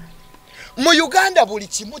regulator mu Uganda buli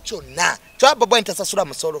kimu kyonna kya Bobi Wine tasasula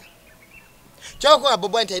musolo kyakola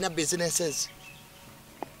Bobi Wine tayina businesses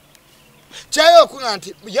kyayo okuŋŋa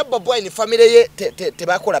nti ye Bobi Wine family ye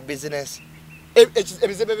tebakola business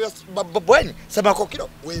ebizibe bya Bobi Wine Samakokiro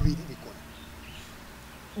weebiri bikola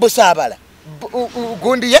Busaabala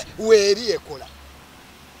gundi ye weeri ekola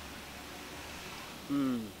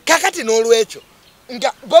kakati n'olwekyo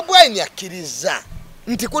nga Bobi Wine akkiriza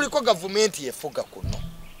nti kuliko gavumenti yefuga kuno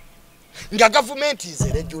nga gavumenti is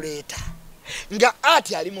a regulator nga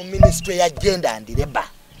ati ali mu ministry ya gender and labor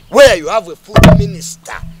where you have a food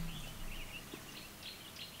minister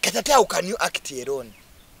katata how can you act alone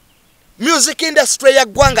music industry ya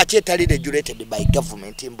gwanga chetali regulated by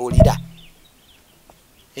government imbolira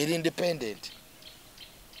iri independent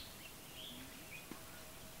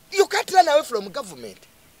you can't run away from government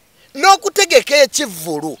no kutegeka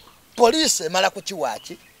ekivulu police mala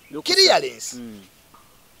kuchiwachi clearance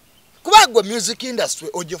kubagwe music industry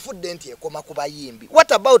ojefudde nti ekoma kubayimbi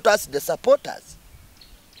what about us the supporters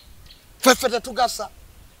Fefe tetugasa.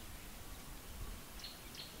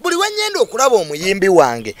 Buli wenyenda okulaba omuyimbi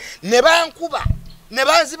wange ne bankuba ne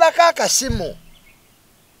banzibako akasimu.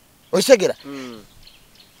 Osegera.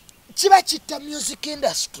 Kiba kitta music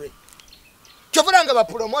industry. Kyovulanga ba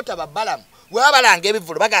promoter ba balamu. Bwe balanga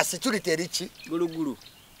ebivulu baga security erichi gulugulu.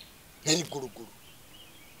 Neri gulugulu.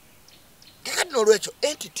 Kakati nolwekyo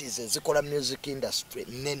entities ezikola music industry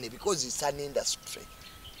nene because it's an industry.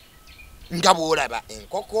 Ngabo olaba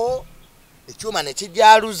enkoko ekyuma ne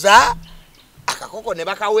kijaluza akakoko ne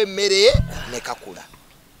bakawe emmere ne kakula.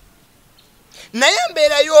 Naye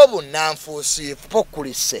embeera y'obu nanfuusiifu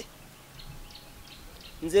pokulise.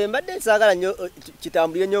 Nze mbadde nsagala nnyo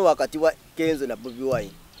kitambulire nnyo wakati wa Kenzo na Bobi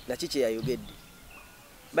Wine na kiki yayogedde.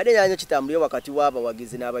 Mbadde nyanyo kitambulire wakati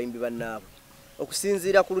w'abawagizi n'abayimbi bannaabo.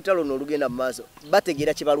 Okusinziira ku lutalo n'olugenda mu maaso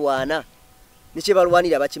bategeera kibalwana ne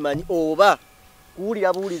kibalwanira bakimanyi oba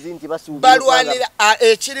kuwulira buwulizi nti basuubira balwanira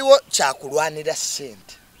ekiriwo kyakulwanira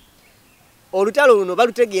ssente. Olutalo luno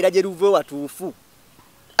balutegeera gye luve watuufu.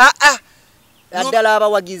 Naddala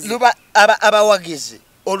abawagizi. Abawagizi.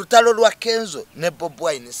 Olutalo lwa Kenzo ne Bobi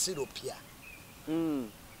Wine sirupya.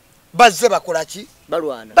 Bazze bakola ki?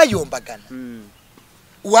 Balwana. Bayombagana.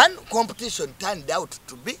 One competition turned out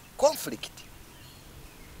to be conflict.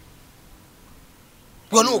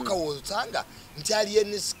 Wano okawozanga ntyali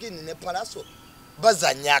eni skin ne palaso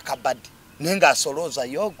bazanya akabadi nenga asoloza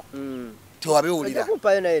yogo. Tewabiwulira.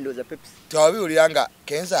 Kumpayo naye ndoza Pepsi. Tewabiwulira nga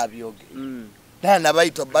Kenzo abyoge. Na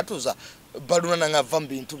bayito batuza baluna nga va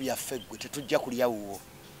bintu byaffe gwe tetujja kulya wuwo.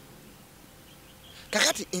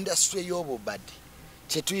 Kakati industry yobo badi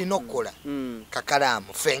kyetuyina okukola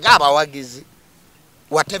kakalaamu fenga abawagizi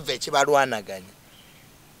whatever ekibalwanaganya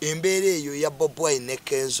embeera eyo ya Bobi Wine ne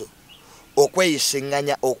Kenzo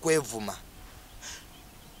okweyisinganya okwevuma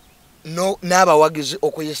n'abawagizi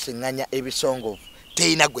okweyisinganya ebisongovu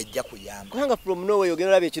teyina gwejja kuyamba kubanga from nowhere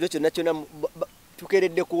ogenda olaba ekiro kyonna kyonna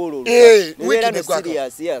tukeredde ku olwo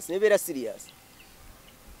nebeera serious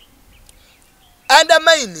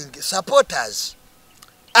undermining supporters,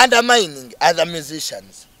 undermining other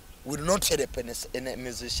musicians will not help any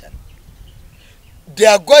musician. They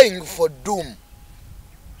are going for doom.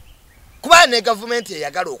 Kubane government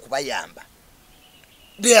yagala okubayamba.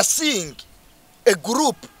 They are seeing a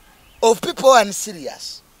group of people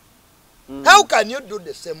unserious. How can you do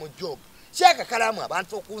the same job? Siyakulwana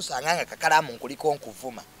abantu okunsanga kakalaamu nkuliko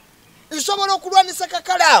nkuvuma. Nsobola okulwanisa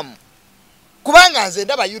kakalaamu. Kubanga nze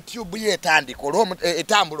ndaba YouTube yetandika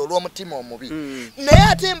etambula olw'omutima omubi. Naye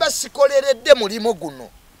ate mba sikoleredde mulimo guno.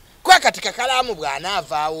 Kwa kati kakalaamu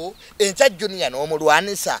bw'anaavaawo enkya Junior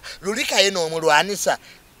n'omulwanisa Lulika ye n'omulwanisa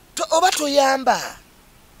oba toyamba.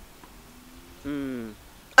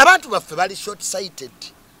 Abantu baffe bali short sighted.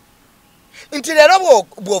 Nti leero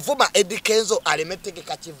bw'ovuma Eddie Kenzo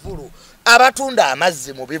alemetegeka kivulu abatunda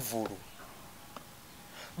amazzi mu bivulu.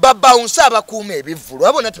 Babawunsa abakuuma ebivulu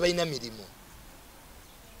abona tebalina mirimu.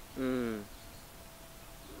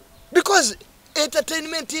 Because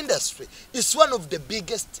entertainment industry is one of the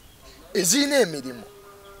biggest ezina emirimu.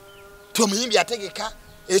 Tomuyimbi ategeka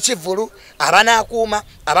ekivulu abanakuuma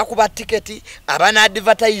abakuba tiketi abana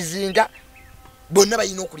advertisinga bonna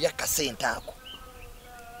balina okulya kasente ako.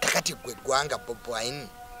 Kakati gwe gwanga Bobi Wine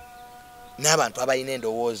n'abantu abalina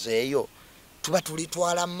endowooza eyo tuba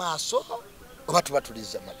tulitwala mu maaso oba tuba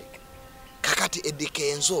tuliza mabega. Kakati Eddie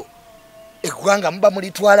Kenzo eggwanga muba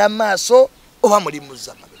mulitwala mu maaso oba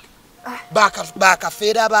mulimuza mabega.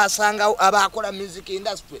 Bakafeera abasangawo abakola music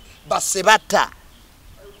industry basebata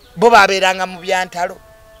bo babeeranga mu byantalo.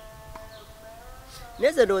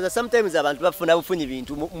 Neze ndowooza sometimes abantu bafuna bufunyi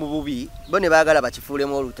bintu mu bubi bo ne baagala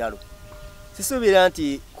bakifuulemu olutalo. Sisuubira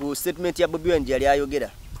nti ku statement ya Bobi Wine yali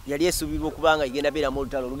ayogera yali esuubirwa okubanga igenda beeramu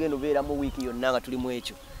olutalo olugendo beeramu wiiki yonna nga tulimu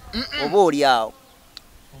ekyo. Oba oli awo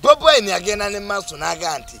Bobi Wine agenda ne maaso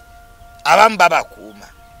n'aga nti abamu babakuuma.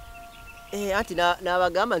 Anti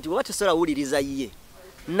n'abagamba nti oba tosobola wuliriza ye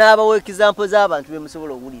n'abawa example z'abantu be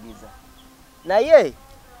musobola owuliriza. Naye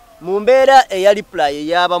mu mbeera eya reply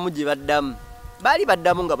ey'abamu gye baddamu baali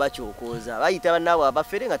baddamu nga bakyokooza bayita bannaabwe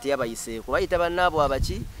abafere nga teyabayiseeko bayita bannaabwe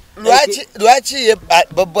abaki. Lwaki ye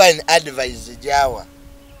Bobi Wine advice gyawa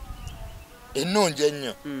ennungi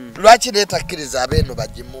ennyo lwaki leetakkiriza abeeno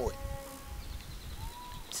bagimuwe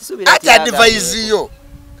ate advice yo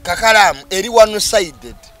kakalaamu eri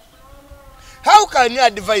one-sided. How can you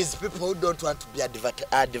advise people who don't want to be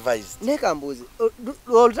advised? Nekambuzi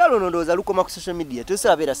olutalo ndowooza lukoma ku social media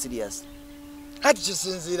tosabeera serious. Hati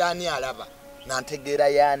kisinziira ani alaba nantegeera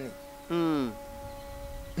yaani.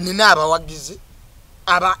 Nina abawagizi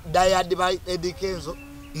aba Diad by Eddie Kenzo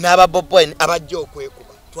n'aba Bobi Wine abajja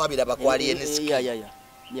okwekuba twabira bakwali enisiki.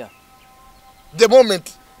 the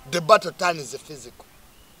moment the battle turns physical.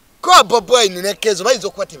 Ko Bobi Wine ne Kenzo bayizo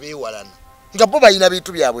kuba tebeewalana. Nga bo bayina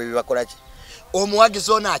bintu byabwe bibakola ki.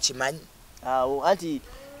 Omuwagizi ono akimanyi. Awo anti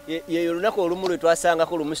ye lunako olumulwe twasanga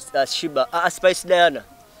ko lumu Shiba Spice Diana.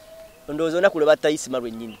 Ndowooza olunaku lwe batayisima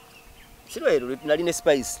lwennyini. Si lwero nali ne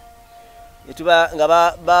Spice. Etuba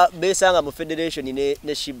nga besanga mu federation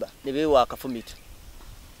ne Shiba ne beewa akafumito.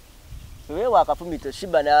 Beewa akafumito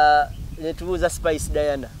Shiba ne tubuuza Spice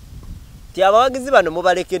Diana. Ti abawagizi bano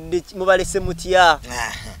mubalese mutya.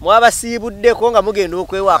 Mwabasiibuddeko nga mugenda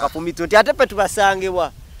okwewa akafumito nti ate pe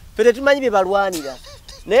tubasangewa. Fere tumanyi bye balwanira.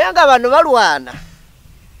 Naye nga bano balwana.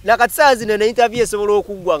 Nakati saa zino ne interview esobola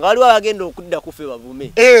okuggwa nga waliwo abagenda okudda kufe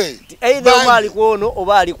bavume. Either oba ali kuono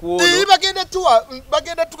oba ali kuono.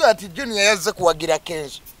 Bagenda tuwa ati Junior yazze kuwagira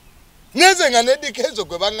Kenzo. Neze nga Nedi Kenzo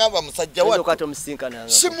gwe bangamba musajja wattu. Kato musinkana.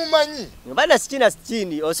 Simumanyi. Bana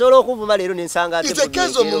sikini osobola okuvuma leero nensanga ate. Ite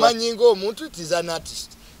Kenzo mumanyi ng'omuntu it is an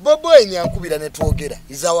artist. Bobi Wine yankubira ne twogera.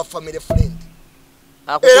 Is our family friend.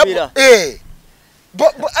 Akubira.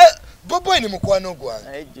 Bobi Wine mukwano gwange.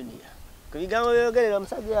 Ai Junior. Kubigambo byogerera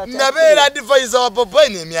musajja ate. Nabeera advisor wa Bobi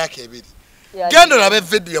Wine emyaka ebiri. Gendo labe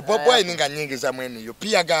video Bobi Wine nga nyingiza mwene yo.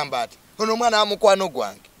 Pia gamba ati ono mwana wa mukwano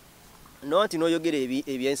gwange. Noti noyogera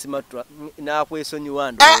ebyensimatra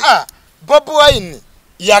nakwesonyiwa ndo. Bobi Wine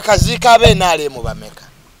yakazika abe nale mu bameka.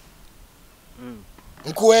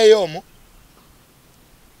 Nkuweyo omu.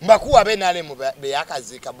 Mbakuwa abe nale mu be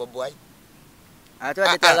yakazika Bobi Wine. Ate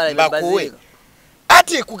atetagala ebazika.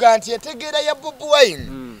 Ati kuganti etegera ya Bobi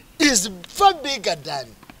Wine is far bigger than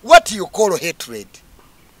what you call hatred.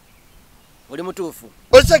 Oli mutuufu.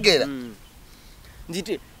 Osegera.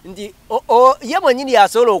 Ndi ye mwenyini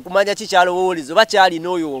yasobola okumanya kikyalowoolezo bakyali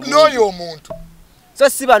n'oyo omuntu. So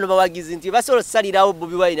si bano bawagizi nti basobola osalirawo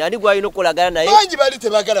Bobi Wine ani gwalina okukolagana naye. Bangi bali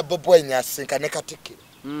tebagala Bobi Wine asinkane Katikkiro.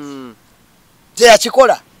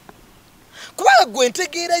 Teyakikola. Kubanga gwe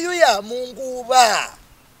ntegeerayo ya munguuba.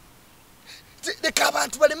 Leka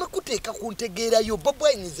abantu baleme kuteeka ku ntegeerayo Bobi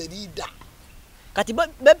Wine is a leader. Kati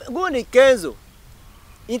gundi Kenzo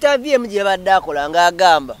interview mje badde akola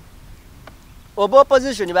ng'agamba oba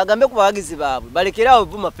opposition bagambe ku bawagizi baabwe balekerawo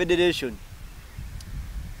vuma federation.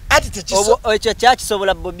 Ati tekiso ekyo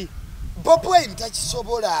kyakisobola Bobi. Bobi Wine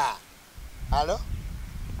takisobola. Alo?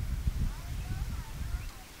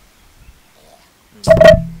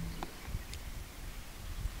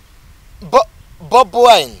 Bobi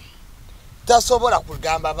Wine tasobola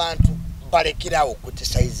kugamba abantu balekerawo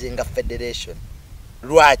criticizinga federation.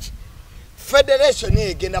 Lwaki? Federation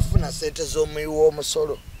egenda funa sente z'omuyiwa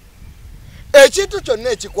omusolo. Ekintu kyonna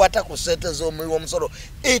ekikwata ku sente z'omuyiwa omusolo,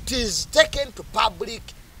 it is taken to public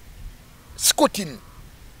scrutiny.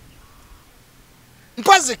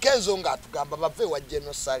 Mpazi Kenzo nga atugamba bave wa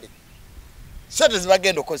genocide. Sente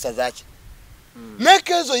zibagenda okozesa zaki. Ne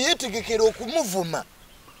Kenzo yeetegekera okumuvuma.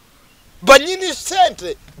 Banyini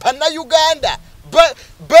sente bana Uganda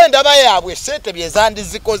benda bayabwe sente byezandi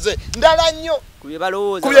zikoze ndala nnyo kubye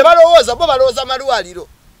balowooza bo balowooza malwaliro.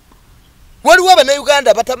 Waliwo abana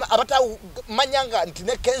Uganda abatamanyanga nti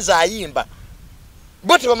ne Kenzo ayimba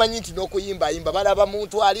bo tebamanyi nti n'okuyimba ayimba balaba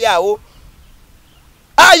muntu ali awo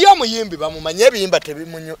ayo muyimbi bamumanye ebiyimba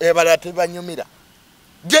ebala tebanyumira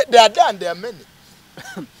dadande amene.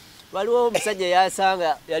 Waliwo omusajja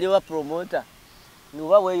yasanga yaliwa promoter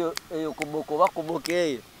nuba weyo eyo kuboko bakuboka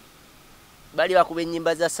eyo bali bakuba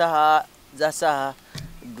ennyimba za saha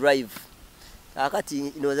drive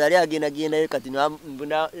akati nozali agenda kati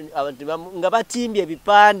abantu nga batimbye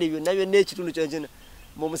ebipande byonna ekitundu kyonna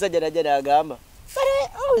mu musajja najja n'agamba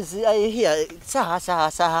I hear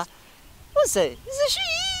saha ose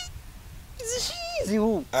is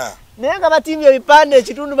who naye nga batimbye ebipande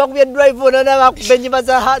ekitundu bakubye drive ona n'abakuba ennyimba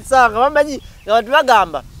za saha nga bamanyi nga bantu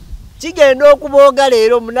bagamba kigenda okuboga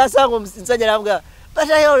leero munasanga omusajja n'avuga but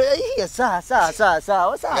I hear saha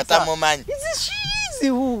ngatamumanyi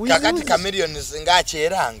kakati kamiliyoni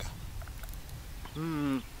zingakyeranga.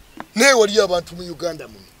 Naye waliyo abantu mu Uganda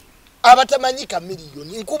muno abatamanyi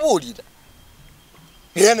kamiliyoni nkubuulira.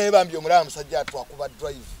 Naye naye bambi omulaba musajja atwakuba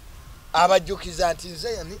drive abajjukiza nti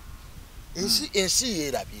nze yani ensi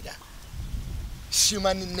yeerabira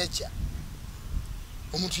human nature.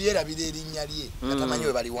 Omuntu yeerabira erinnya lye ngatamanyi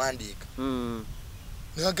we baliwandiika.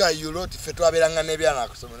 Naga you wrote fe twaberanga n'ebyana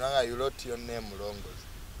akusoma naga you wrote your name mulongozi.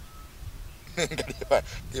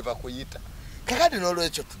 Ngaliba kuyita. Kakati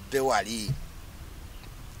n'olwekyo tudde wali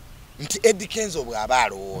nti Eddie Kenzo bw'aba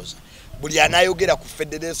alowooza buli anayogera ku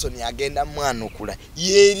federation agenda mwanukula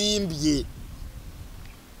yeerimbye.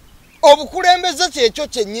 Obukulembeze kyekyo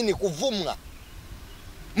kyennyini kuvumwa.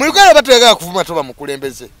 Mu Uganda batwegala kuvuma toba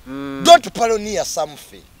mukulembeze. Don't pioneer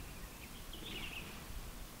something.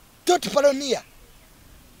 don't pioneer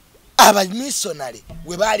aba missionary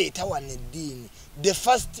we baleeta wane eddiini the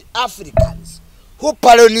first Africans who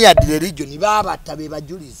pioneered the religion babata be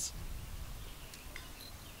bajulizi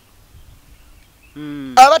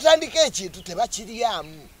abatandika ekintu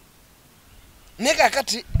tebakiryamu ne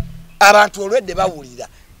kakati abantu olwedde bawulira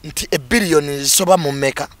nti ebbiliyoni zisoba mu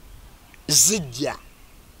mmeka zijja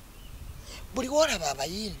buli wolaba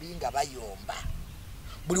abayimbi nga bayomba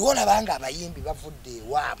buli wolaba nga abayimbi bavudde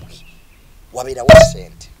ewaabwe wabeerawo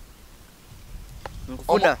ssente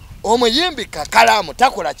omuyimbi Kakalaamu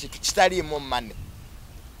takola kintu kitaliimu mane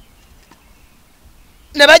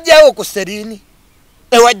ne bajjawo ku Seriini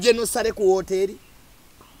ewa Jenosale ku hoteri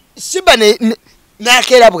siba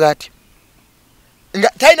n'akeera bw'atyo nga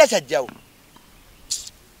talina kyajjawo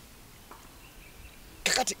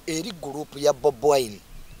kakati eri gurupu ya Bobi Wine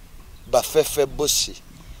bafefe busi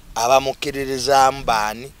abamukiririzaamu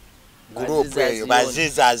baani gurupu eyo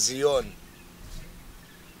baziza aziyoni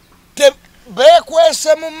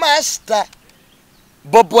bekwese mu master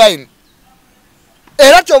Bobi Wine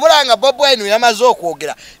era kyobulanga Bobi Wine yamaze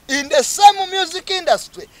okwogera in the same music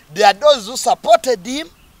industry there are those who supported him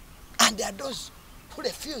and there are those who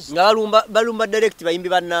refused nga balumba direct bayimbi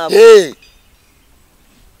bannaabo yeah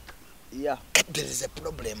there is a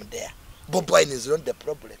problem there Bobi Wine is not the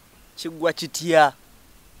problem kigwa kitya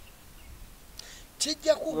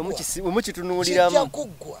kijja kugwa mukitunuliramu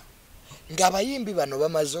kugwa ng'abayimbi bano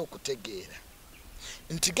bamaze okutegeera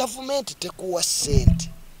nti gavumenti tekuwa ssente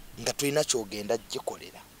nga tulina kyogenda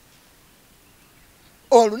gikolera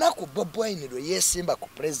olunaku Bobi Wine lwe yeesimba ku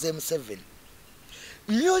President 7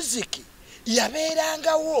 music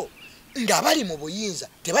yabeerangawo nga bali mu buyinza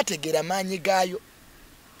tebategeera maanyi gaayo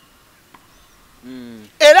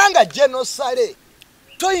era nga Jenosale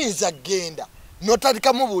toyinza genda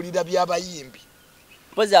n'otandika mubuulira by'abayimbi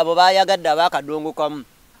pozi abo bayagadde abakadongo kamu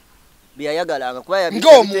byayagalanga kuba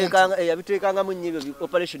yabiteekanga mu nnyo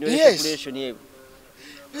operation ebyo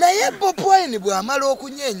naye Bobi Wine bw'amala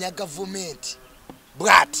okunyeenya gavumenti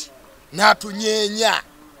bw'ati n'atunyeenya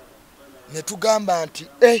ne tugamba nti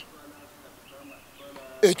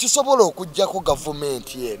ekisobola okuggyako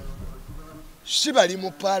gavumenti eno si bali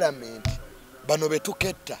mu paalamenti bano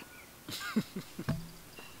betuketta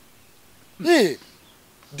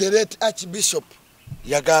the late Archbishop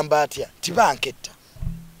yagamba atya tibanketta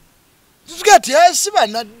tutuga ati si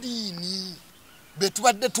bannaddiini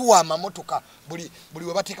betubadde tuwa amamotoka buli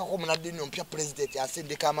we bateekako omunaddiini ompya president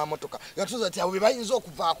asindika amamotoka yatuza ati abo be bayinza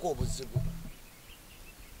okuvaako obuzibu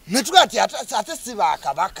ne tuga ati ate si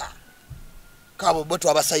bakabaka kabo bo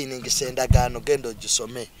twabasayiningisa endagaano genda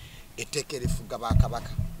ogisome etteeka erifuga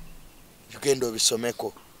bakabaka genda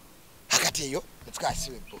obisomeko akati eyo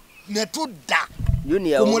netukasiwebo netudda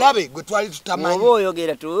kumulabe gwe twali tutamanyi oba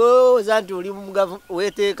oyogera tulowooza nti oli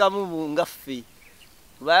weteekamu ngaffe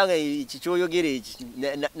kubanga kikyoyogera eki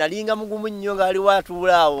nalinga mugumu nnyo ng'ali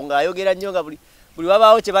watuulaawo ng'ayogera nnyo nga buli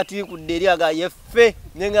wabaawo kye batiikudde eri aga yeffe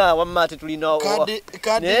ne nga wamma tetulinawo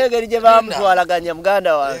naye engeri gye bamutwalaganya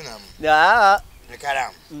muganda wange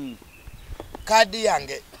kadi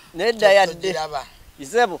yange nedda yadde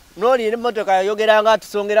isebo noli emotoka yayogeranga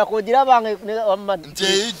atusongerako girabanga wamma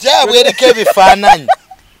nti jabwereko ebifaananyi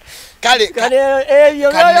kale ebyo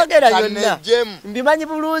byogera byonna mbimanyi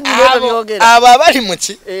bulungi nebyo byogera abo abali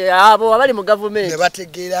muki abo abali mu gavumenti ne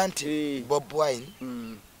bategeera nti Bobi Wine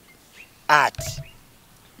art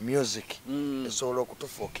music esobola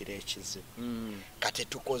okutufuukira ekizibu kati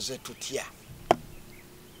tukoze tutya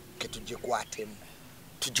ketugikwatemu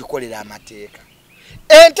tugikolera amateeka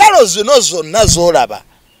entalo zino zonna z'olaba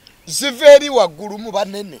ziva eri waggulu mu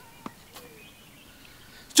banene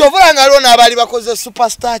kyovula nga aliwo n'abaali bakoze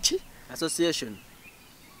superstar ki association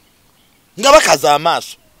nga bakaza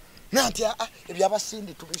amaaso nanti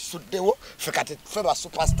ebyabasindi tubisuddewo ffe kati ffe ba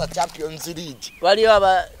superstar champions league waliwo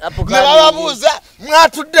nebababuuza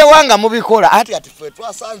mwatuddewa nga mubikola ati kati ffe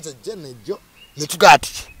twasanze jenejjo netugaa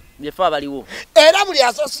ati byefe abaliwo era buli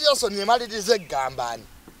association emaliriza eggambaani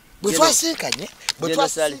bwe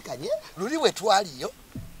twasinkanye luli bwe twaliyo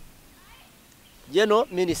Jeno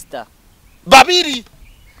minister babiri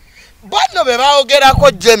bano be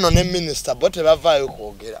baogerako Jeno ne minister bo tebavaayo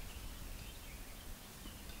kwogera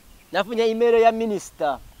nafunya email ya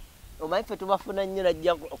minister omanyi ffe tubafuna nnyo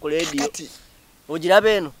najja ku radio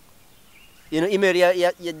ogirabe eno email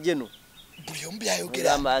ya Jeno buli omu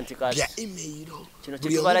byayogera bya email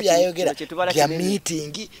buli omu byayogera bya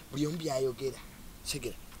meeting buli omu byayogera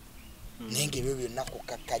segera nenge ebyo byonna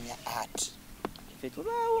kukakkanya ati ffe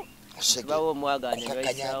tubaawo mwaganya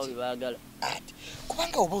bayisaawo bebaagala ati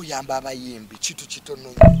kubanga oba oyamba abayimbi kitu kitono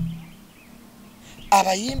nnyo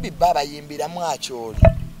abayimbi babayimbiramu akyoli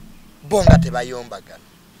bonga tebayombagana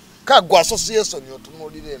kagwa association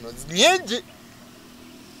yotunulira eno nyingi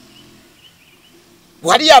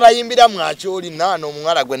wali abayimbira mwacholi nano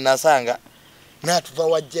omwala gwe nasanga natuva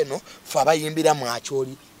wajjeno fa abayimbira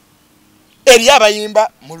mwacholi eri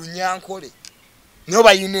abayimba mu Lunyankole no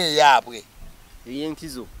bayine yabwe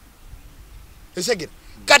yenkizo esegera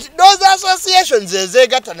kati those associations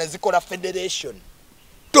ezegata nezikola federation.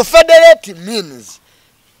 To federate means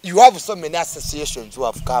you have so many associations who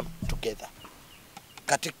have come together.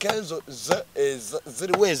 Kati Kenzo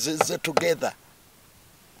ziri ways together.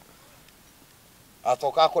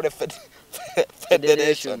 Atoka kole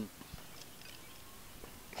federation.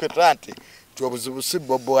 Ketranti tuobuzibusi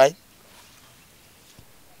Bobi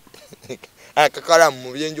akakala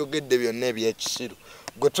mu byenjogedde byonna ebyekisiru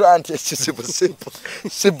gotranti ekisibu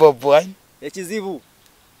si Bobi ekizibu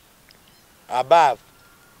above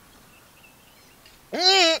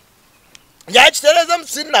yakitereza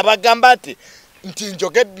musina bagamba ati nti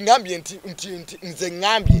njogedde ngambye nti nze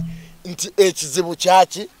ngambye nti ekizibu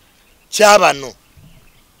kyaki kyabano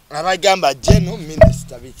abagamba general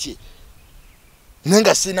minister biki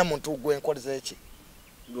nenga sina muntu gwenkoleza eki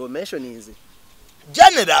go mentioning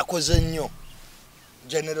general akoze nnyo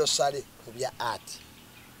general Sale kubya art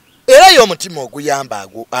era y'omutima oguyamba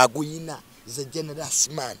aguyina ze generous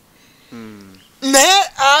man naye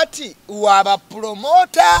ati waba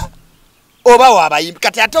promoter oba wabayimbi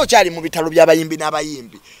kati ate okyali mu bitalo by'abayimbi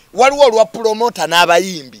n'abayimbi waliwo olwa promoter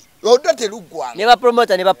n'abayimbi oddo terugwana ne ba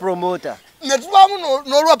promoter ne tubamu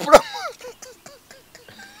n'olwa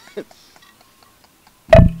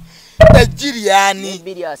ejiriani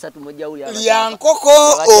bibiri asatu mujawuli aba lyankoko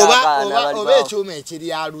oba ekyuma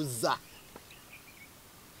ekiryaluza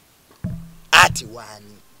ati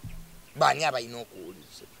wani bani abayina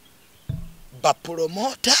okuwuliza ba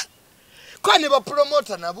promoter kwani ba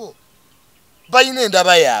promoter nabo bayina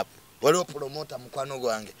endaba yaabwe waliwo promoter mukwano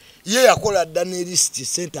gwange ye yakola dda ne list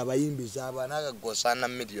center abayimbi z'abaana agagosana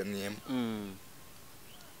miliyoni emu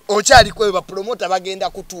okyali kwe ba promoter bagenda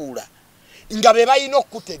kutuula nga be bayina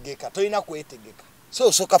okutegeka toyina kwetegeka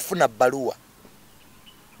so soka funa baluwa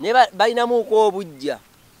ne bayinamu ko obujja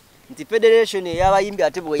nti federation y'abayimbi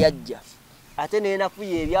ate bwe yajja ate neena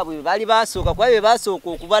kuye ebyabwe bali basooka kwa be basooka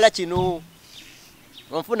okubala kino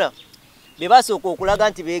onfuna be basooka okulaga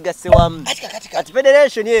nti beegasse wamu ati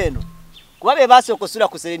federation eno kuba be basooka osula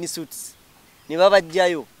ku sereni suits ne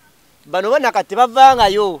babajjayo bano bana kati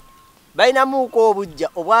bavangayo bayinamu ko obujja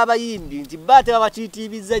obw'abayimbi nti bate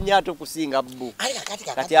babakitiibizza nnyo ate okusinga bbo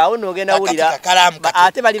kati awo n'ogenda wulira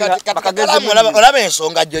ate bali bakagezi olaba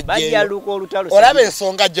ensonga bajjaluka olutalo olaba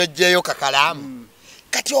ensonga jjojjeeyo kakalaamu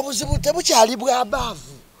kati obuzibu tebukyali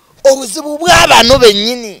bw'abaavu obuzibu bw'abano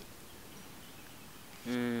bennyini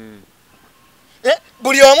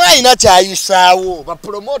buli omu alina kyayisaawo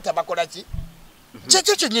bapromota bakola ki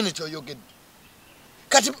kyekyo kyennyini kyoyogedde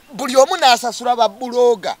kati buli omu n'asasula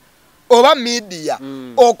babuloga oba media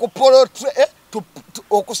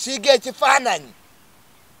okusiiga ekifaananyi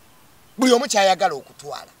buli omu kyayagala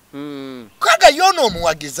okutwala kaga yoona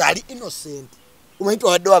omuwagizi ali innocent omanyi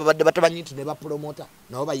wadde babadde batamanyi nti ne bapromota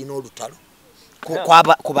nabo bayina olutalo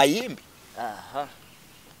ku bayimbi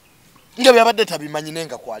nga byabadde tabimanyi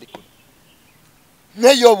nenga kwali kuno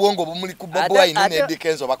naye obwongo bumuli ku Bobi Wine ne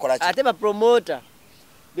Kenzo bakola ki ate bapromota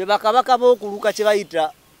be bakabaka b'okuluka kye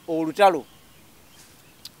bayita olutalo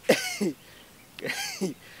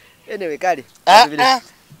anyway kale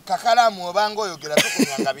kakalaamu obanga oyogera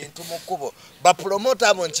tukunyanga bintu mu kkubo bapromota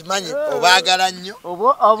abo nkimanyi obaagala nnyo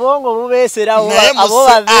obwongo bubeeserawo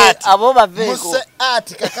abo baveeko muse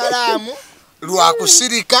ati kakalaamu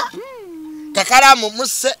lwakusirika kakalaamu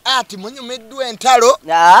muse ati munyumiddwa entalo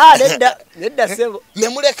nedda sebo ne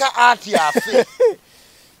muleka ati afe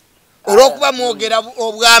olw'okuba mwogera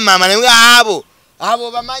obwamaama ne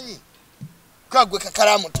abo bamanyi kagwe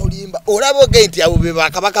kakalaamu tolimba olaba oge nti abo be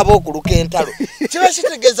bakabaka b'okuluka entalo kiba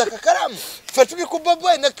kitegeeza kakalaamu ffe tuli ku Bobi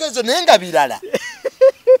Wine ne Kenzo naye nga birala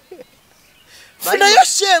funayo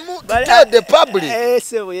shemu to tell the public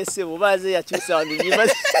sebo baze yakyusa wano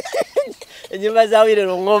enyumba zawire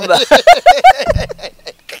longomba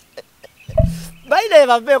baina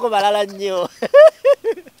baveeko balala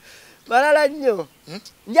nnyo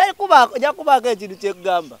njakubaako ekintu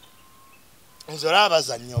kyekugamba nze olaba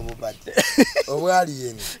bazannya obubadde obwali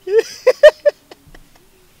yeni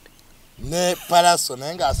ne palaso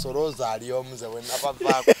naye ng'asolooza ali omuze we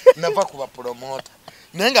nava ku bapromota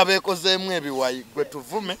naye nga beekozeemu ebiwayi gwe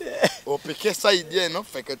tuvume opike sayidi eno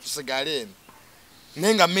feke tusigale eno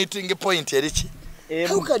naye nga meeting point eriki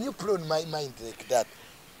how can you play on my mind like that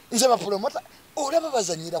nze ba promoter olaba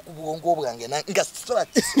bazanyira ku bwongo bwange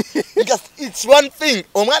nga it's one thing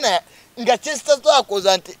omwana nga chesta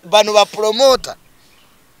twakoza nti bano ba promoter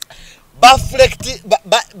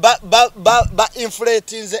ba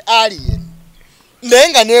inflating the alien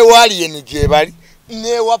nenga ne alien je bali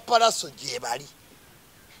ne wa paraso je bali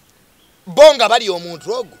bonga bali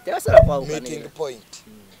omuntu ogo meeting point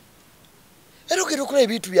ero kero kule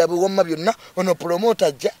bitu byabwe wamma byonna ono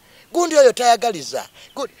promoter ja gundi oyo tayagaliza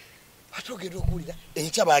good atogera okulira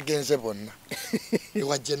encha bagenze bonna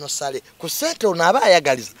ewa genosale ku sente ono aba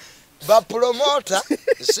ayagaliza ba promoter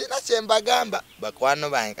sina kyembagamba bakwano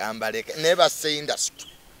bangambaleke ne ba industry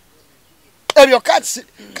ebyo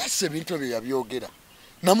katsi bintu bya byogera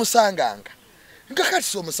namusanganga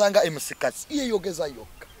ngakati omusanga emusikasi iye yogeza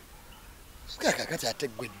yokka kakati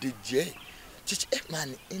ategwe DJ chichi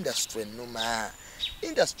man industry numa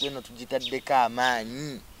industry no tujitaddeko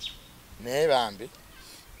amaanyi naye bambi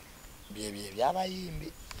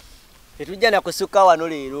byabayimbi tetujja na kusuka wano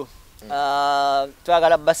leero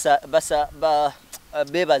twagala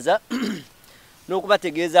bebaza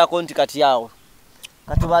n'okubategeezaako nti kati awo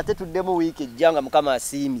katubate tuddemu wiiki ejjanga mukama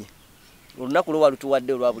asiimye olunaku lwo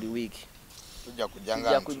walutuwadde olwa buli wiiki tujja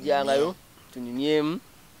kujjangayo tunyumyemu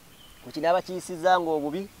kukinaaba kiyisizanga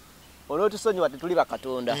obubi olwotusonyiwa tetuli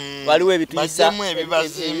bakatonda waliwo ebituyisa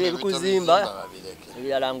ebikuzimba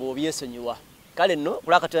ebirala ng'obyesonyiwa kale nno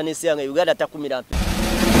kulakatula n'ensi yange Uganda takumira